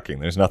started talking.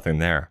 There's nothing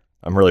there.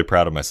 I'm really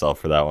proud of myself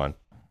for that one.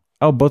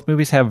 Oh, both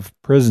movies have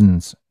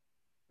prisons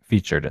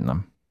featured in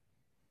them.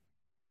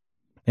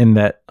 in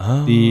that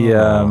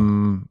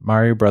the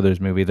Mario Brothers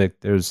movie, like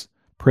there's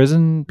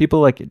prison people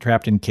like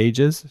trapped in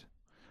cages.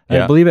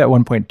 I believe at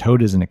one point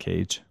Toad is in a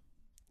cage.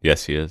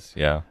 Yes, he is.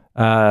 Yeah.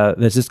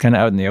 That's just kind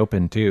of out in the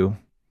open too.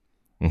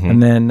 Mm-hmm.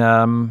 And then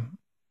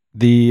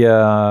the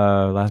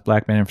Last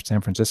Black Man in San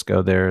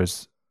Francisco,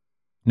 there's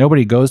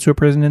nobody goes to a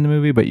prison in the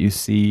movie, but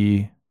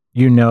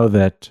you know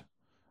that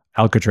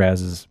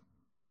Alcatraz is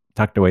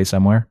tucked away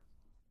somewhere.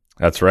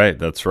 That's right.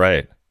 That's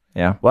right.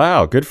 Yeah.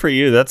 Wow. Good for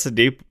you. That's a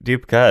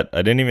deep cut.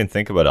 I didn't even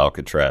think about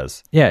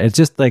Alcatraz. Yeah. It's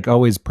just like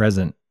always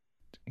present.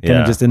 Kind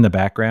of just in the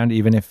background,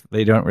 even if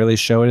they don't really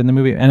show it in the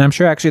movie. And I'm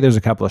sure actually there's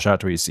a couple of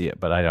shots where you see it,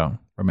 but I don't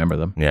remember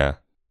them. Yeah.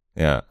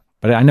 Yeah.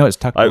 But I know it's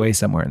tucked away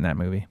somewhere in that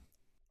movie.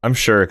 I'm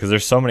sure, because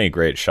there's so many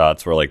great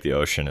shots where like the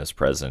ocean is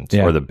present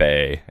or the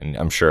bay. And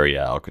I'm sure,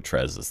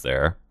 Alcatraz is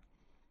there.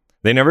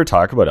 They never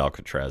talk about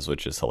Alcatraz,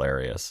 which is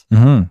hilarious.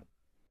 Mm-hmm.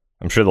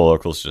 I'm sure the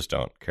locals just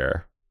don't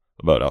care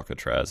about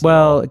Alcatraz.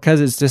 Well,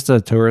 because it's just a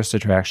tourist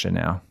attraction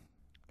now.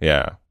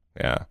 Yeah.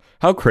 Yeah.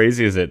 How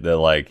crazy is it that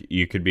like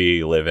you could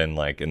be living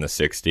like in the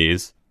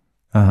 60s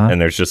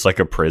and there's just like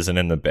a prison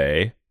in the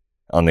bay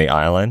on the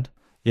island?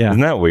 Yeah.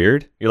 Isn't that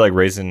weird? You're like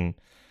raising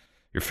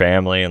your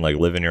family and like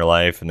living your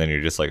life, and then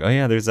you're just like, oh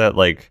yeah, there's that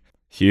like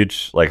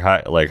huge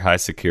high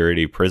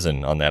security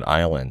prison on that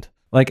island.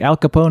 Like Al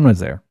Capone was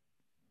there.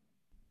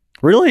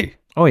 Really?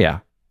 Oh yeah.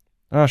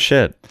 Oh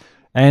shit.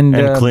 And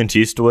Clint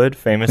Eastwood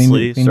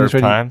famously served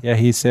time. Yeah,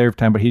 he served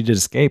time, but he did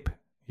escape.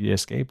 He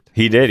escaped.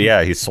 He did,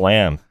 yeah. He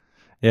swam.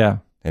 Yeah.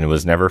 And it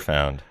was never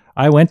found.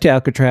 I went to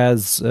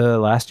Alcatraz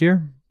last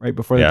year, right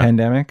before the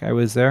pandemic. I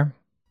was there.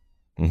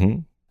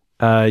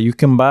 Mm-hmm. You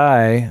can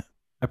buy...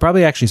 I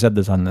probably actually said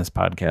this on this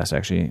podcast,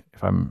 actually,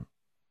 if I'm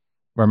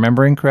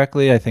remembering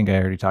correctly. I think I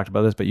already talked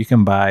about this, but you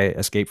can buy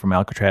Escape from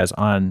Alcatraz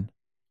on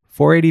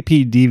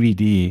 480p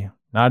DVD,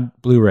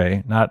 not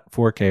Blu-ray, not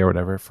 4K or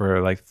whatever,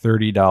 for like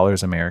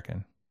 $30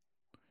 American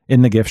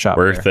in the gift shop.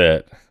 Worth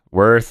it.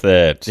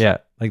 Yeah.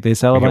 Like they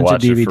sell a bunch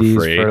of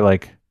DVDs for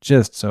like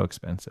just so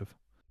expensive.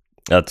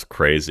 That's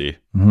crazy.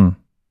 Mm-hmm.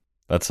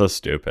 That's so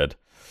stupid.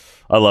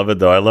 I love it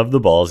though. I love the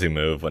ballsy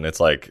move when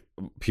it's like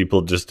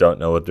people just don't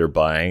know what they're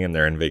buying and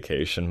they're in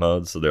vacation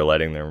mode, so they're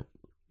letting their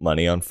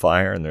money on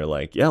fire and they're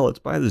like, yeah, let's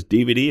buy this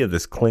DVD of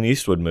this Clint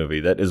Eastwood movie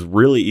that is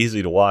really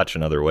easy to watch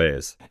in other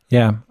ways.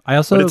 Yeah.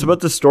 But it's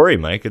about the story,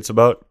 Mike. It's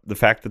about the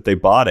fact that they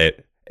bought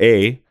it,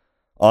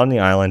 on the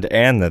island,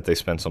 and that they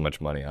spent so much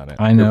money on it.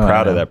 I know. You're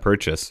proud of that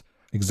purchase.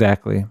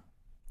 Exactly.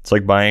 It's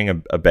like buying a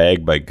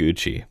bag by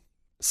Gucci.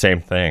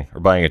 Same thing.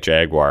 Or buying a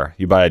Jaguar.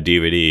 You buy a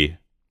DVD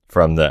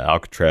from the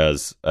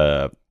Alcatraz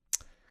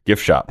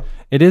gift shop.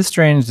 It is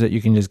strange that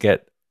you can just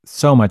get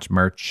so much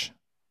merch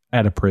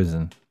at a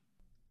prison.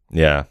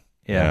 Yeah.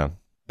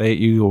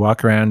 You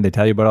walk around, they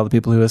tell you about all the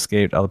people who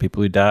escaped, all the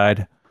people who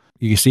died.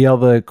 You see all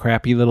the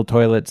crappy little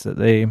toilets that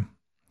they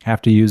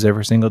have to use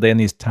every single day in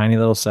these tiny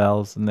little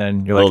cells, and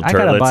then you're like, I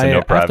have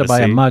to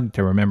buy a mug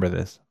to remember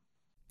this.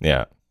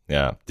 Yeah.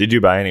 Yeah. Did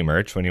you buy any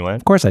merch when you went?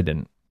 Of course I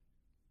didn't.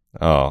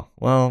 Oh,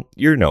 well,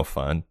 you're no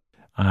fun.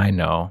 I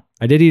know.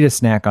 I did eat a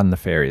snack on the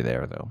ferry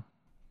there, though.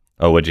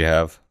 Oh, what'd you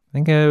have? I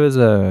think it was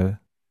a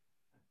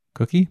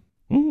cookie.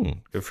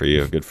 Good for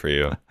you. Good for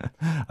you.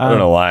 I don't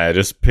know why. I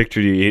just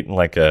pictured you eating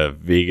like a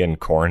vegan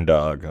corn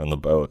dog on the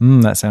boat.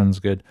 That sounds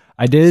good.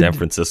 I did. San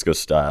Francisco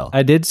style.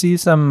 I did see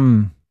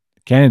some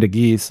Canada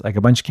geese, like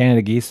a bunch of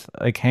Canada geese,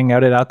 like hang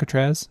out at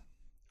Alcatraz.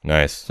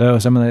 Nice. So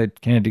some of the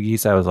Canada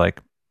geese, I was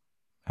like,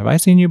 have I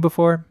seen you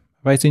before?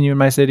 Have I seen you in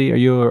my city? Are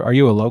you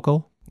a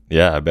local?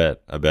 Yeah, I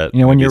bet.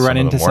 You know, when you run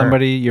into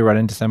somebody, in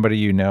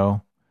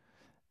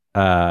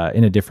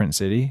a different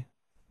city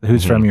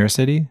who's from your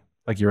city.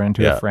 Like you run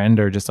into a friend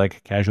or just like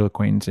a casual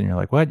acquaintance and you're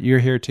like, what? You're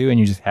here too? And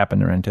you just happen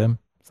to run into him.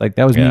 It's like,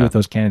 that was me with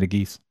those Canada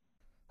geese.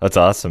 That's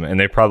awesome. And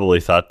they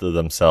probably thought to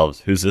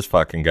themselves, who's this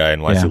fucking guy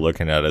and why is he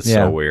looking at us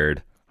so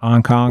weird?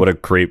 Hong Kong. What a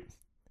creep.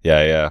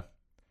 Yeah.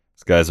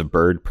 This guy's a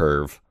bird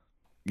perv.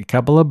 A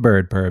couple of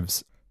bird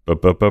pervs.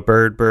 Bird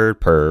perv. Bird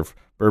perv.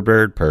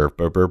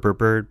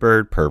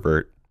 Bird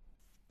pervert.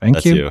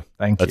 Thank you.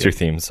 That's your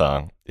theme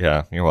song.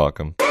 Yeah, you're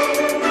welcome.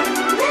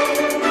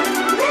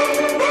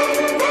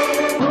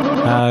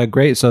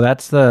 Great. So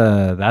that's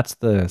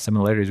the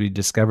similarities. We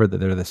discovered that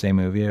they're the same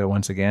movie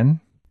once again.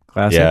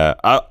 Classic. Yeah,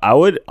 I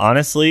would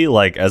honestly,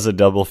 like, as a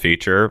double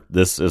feature,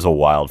 this is a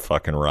wild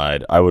fucking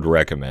ride. I would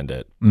recommend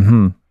it.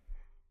 Mm-hmm.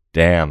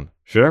 Damn.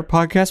 Should our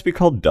podcast be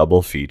called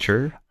Double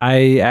Feature?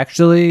 I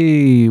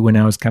actually, when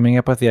I was coming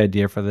up with the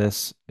idea for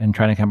this and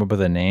trying to come up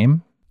with a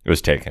name, it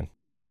was taken.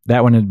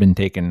 That one had been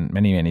taken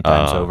many, many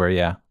times over.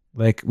 Yeah.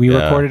 Like we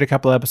recorded a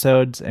couple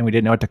episodes and we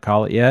didn't know what to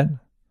call it yet.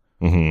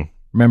 Mm-hmm.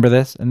 Remember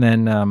this? And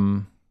then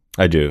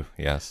I do,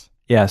 yes.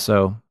 Yeah,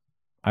 so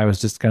I was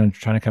just kind of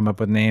trying to come up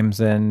with names,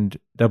 and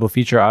Double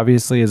Feature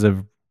obviously is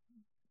a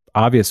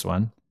obvious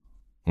one.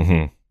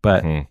 Mm-hmm.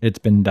 But it's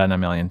been done a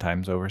million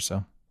times over,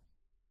 so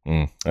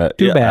too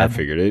bad. I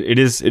figured it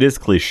is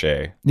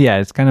cliche. Yeah,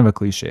 it's kind of a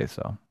cliche,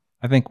 so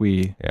I think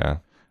we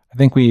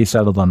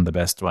settled on the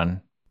best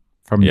one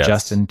from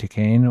Justin to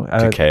Kane.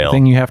 To Kale.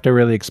 Thing you have to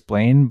really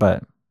explain,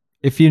 but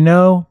If you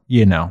know,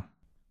 you know.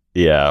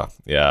 Yeah.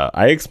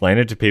 I explain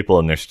it to people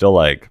and they're still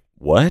like,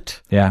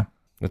 what? Yeah.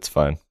 It's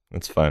fun.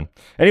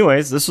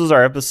 Anyways, this was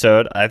our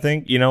episode. I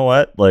think, you know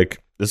what?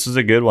 Like, this is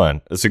a good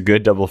one. It's a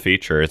good double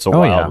feature. It's a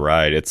wild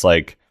ride. It's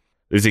like,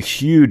 there's a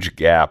huge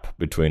gap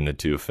between the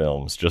two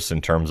films just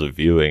in terms of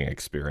viewing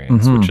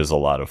experience, which is a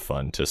lot of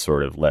fun to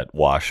sort of let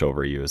wash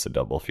over you as a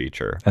double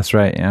feature. That's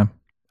right, yeah.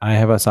 I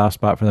have a soft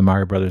spot for the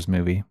Mario Brothers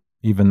movie,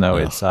 even though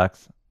it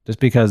sucks. Just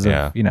because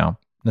of,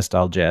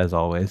 nostalgia as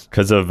always.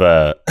 Because of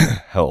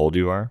how old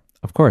you are?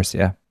 Of course,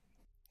 yeah.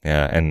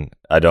 Yeah, and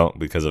I don't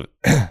because of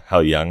how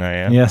young I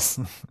am. Yes.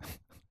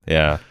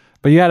 Yeah.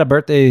 But you had a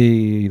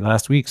birthday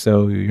last week,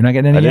 so you're not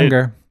getting any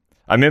younger.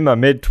 I'm in my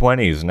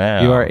mid-20s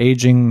now. You are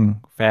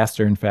aging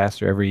faster and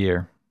faster every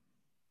year.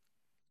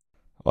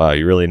 Wow,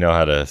 you really know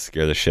how to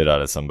scare the shit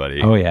out of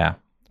somebody. Oh, yeah.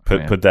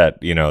 Put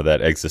that,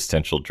 that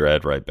existential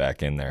dread right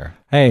back in there.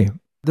 Hey,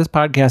 this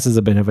podcast is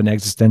a bit of an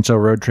existential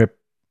road trip,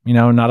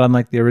 not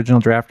unlike the original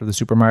draft of the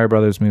Super Mario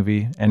Brothers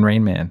movie and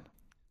Rain Man.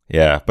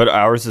 Yeah, but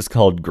ours is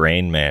called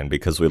Grain Man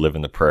because we live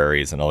in the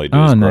prairies and all we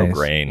do is grow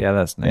grain. Yeah,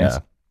 that's nice.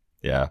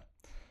 Yeah.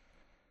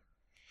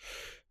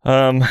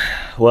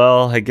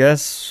 Well, I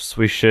guess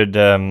we should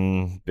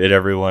bid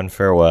everyone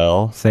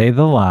farewell. Say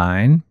the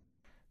line.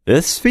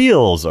 This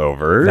feels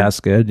over. That's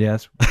good,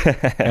 yes.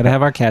 Gotta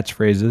have our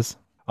catchphrases.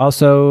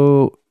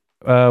 Also,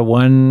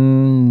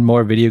 one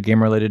more video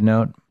game related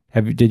note.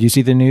 Did you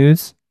see the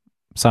news?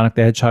 Sonic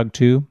the Hedgehog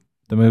 2,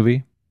 the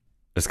movie?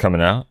 It's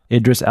coming out?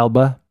 Idris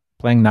Elba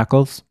playing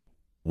Knuckles.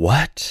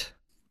 What?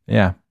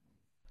 Yeah.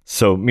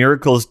 So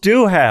miracles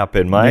do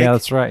happen, Mike. Yeah,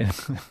 that's right.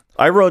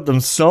 I wrote them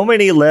so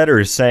many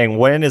letters saying,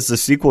 when is the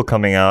sequel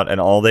coming out?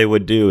 And all they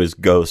would do is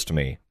ghost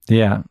me.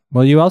 Yeah.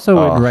 Well, you also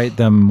would write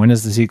them, when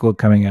is the sequel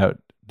coming out? ...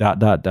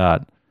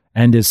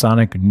 And is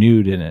Sonic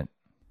nude in it?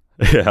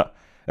 Yeah.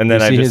 And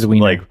then I just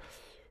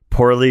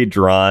poorly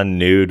drawn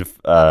nude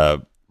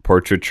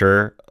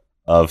portraiture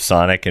of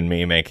Sonic and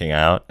me making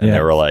out. And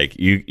they were like,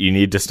 you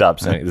need to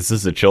stop saying, this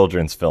is a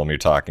children's film you're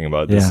talking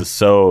about. This is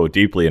so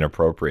deeply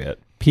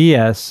inappropriate.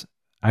 P.S.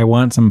 I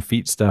want some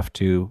feet stuff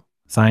too.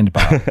 Signed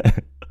Bob.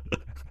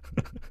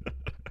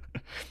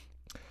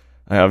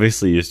 I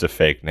obviously used a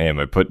fake name.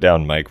 I put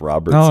down Mike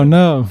Robertson. Oh,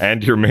 no.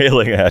 And your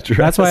mailing address.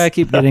 That's why I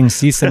keep getting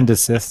cease and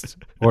desist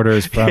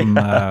orders from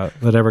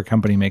whatever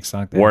company makes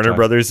Sonic the Warner Hedgehog.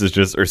 Brothers is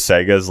just, or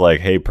Sega's like,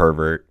 hey,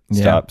 pervert,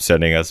 stop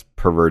sending us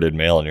perverted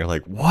mail. And you're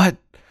like, what?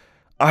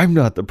 I'm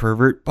not the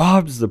pervert.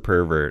 Bob's the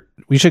pervert.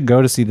 We should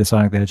go to see the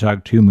Sonic the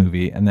Hedgehog 2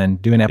 movie and then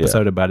do an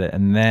episode about it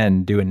and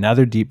then do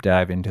another deep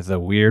dive into the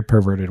weird,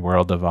 perverted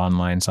world of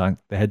online Sonic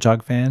the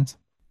Hedgehog fans.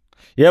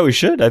 Yeah, we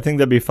should. I think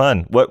that'd be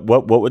fun. What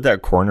would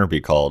that corner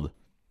be called?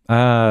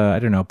 I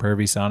don't know,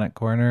 Pervy Sonic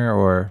Corner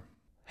or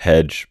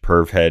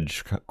Perv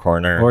Hedge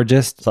Corner, or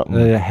just something.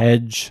 The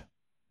Hedge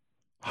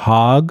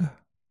Hog.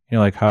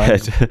 Like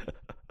Hog.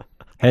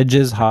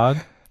 Hedges Hog.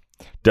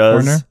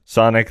 Does corner?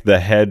 Sonic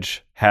the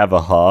Hedge have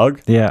a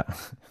hog? Yeah.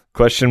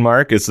 Question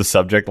mark is the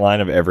subject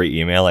line of every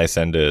email I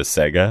send to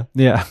Sega.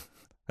 Yeah.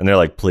 And they're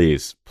like,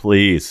 please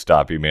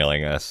stop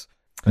emailing us.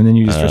 And then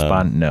you just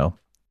respond, no.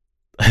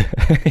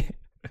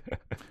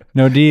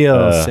 No deal,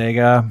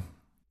 Sega.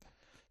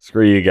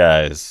 Screw you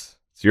guys.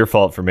 It's your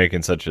fault for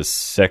making such a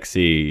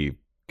sexy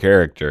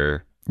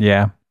character.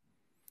 Yeah.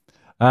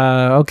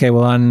 Okay,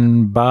 well,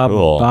 on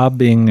Bob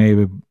being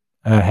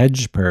a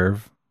hedge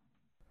perv.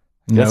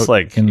 That's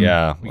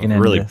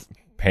I'm really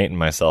painting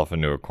myself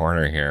into a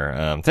corner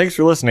here. Thanks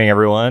for listening,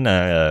 everyone.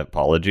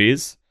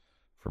 Apologies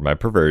for my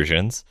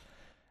perversions.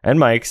 And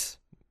Mike's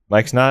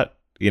not,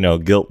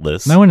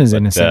 guiltless. No one is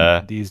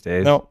innocent these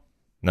days.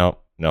 No.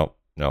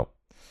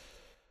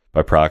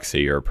 By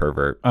proxy, you're a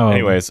pervert. Oh,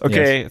 anyways,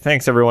 okay. Yes.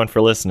 Thanks, everyone,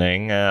 for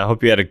listening.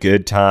 Hope you had a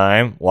good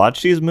time.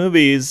 Watch these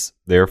movies.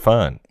 They're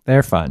fun.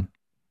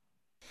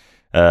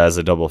 As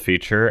a double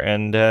feature.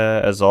 And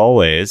as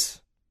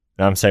always,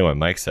 now I'm saying what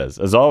Mike says.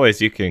 As always,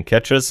 you can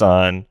catch us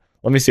on,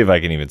 let me see if I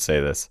can even say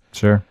this.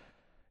 Sure.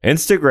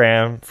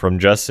 Instagram from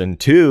Justin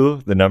to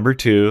the number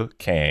 2,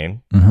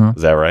 Kane. Mm-hmm.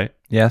 Is that right?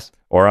 Yes.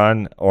 Or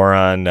on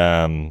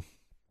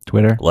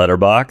Twitter.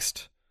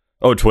 Letterboxd.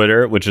 Oh,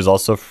 Twitter, which is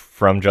also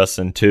from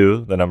Justin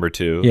to the number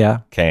 2,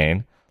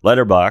 Kane.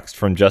 Letterboxd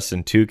from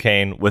Justin to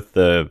Kane with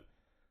the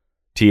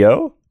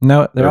TO?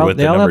 No, they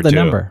all have the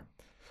number.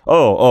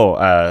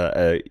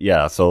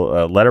 Yeah.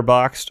 So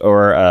Letterboxd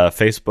or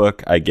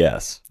Facebook, I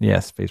guess.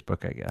 Yes,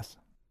 Facebook, I guess.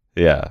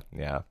 Yeah.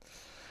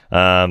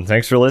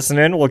 Thanks for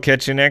listening. We'll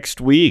catch you next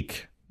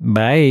week.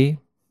 Bye.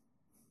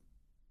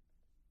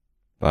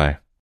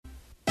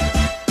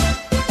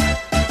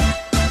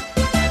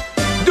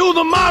 Do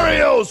the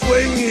Mario,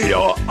 swing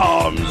your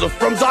arms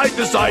from side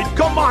to side.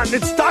 Come on,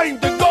 it's time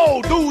to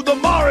go. Do the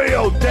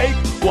Mario, take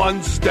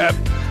one step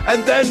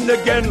and then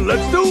again.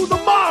 Let's do the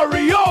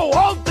Mario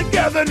all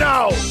together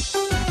now.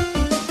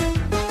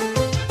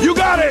 You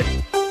got it.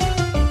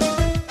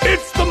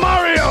 It's the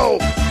Mario.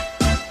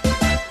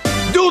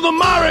 Do the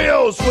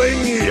Mario,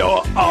 swing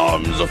your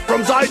arms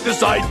from side to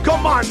side.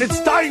 Come on,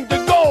 it's time to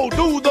go.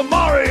 Do the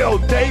Mario,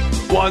 take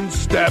one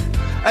step.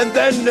 And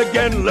then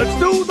again, let's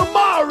do the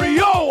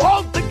Mario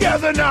all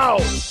together now.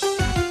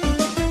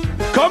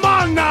 Come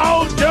on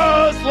now,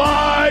 just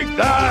like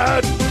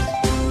that.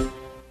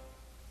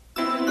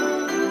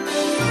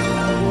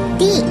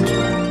 Beak.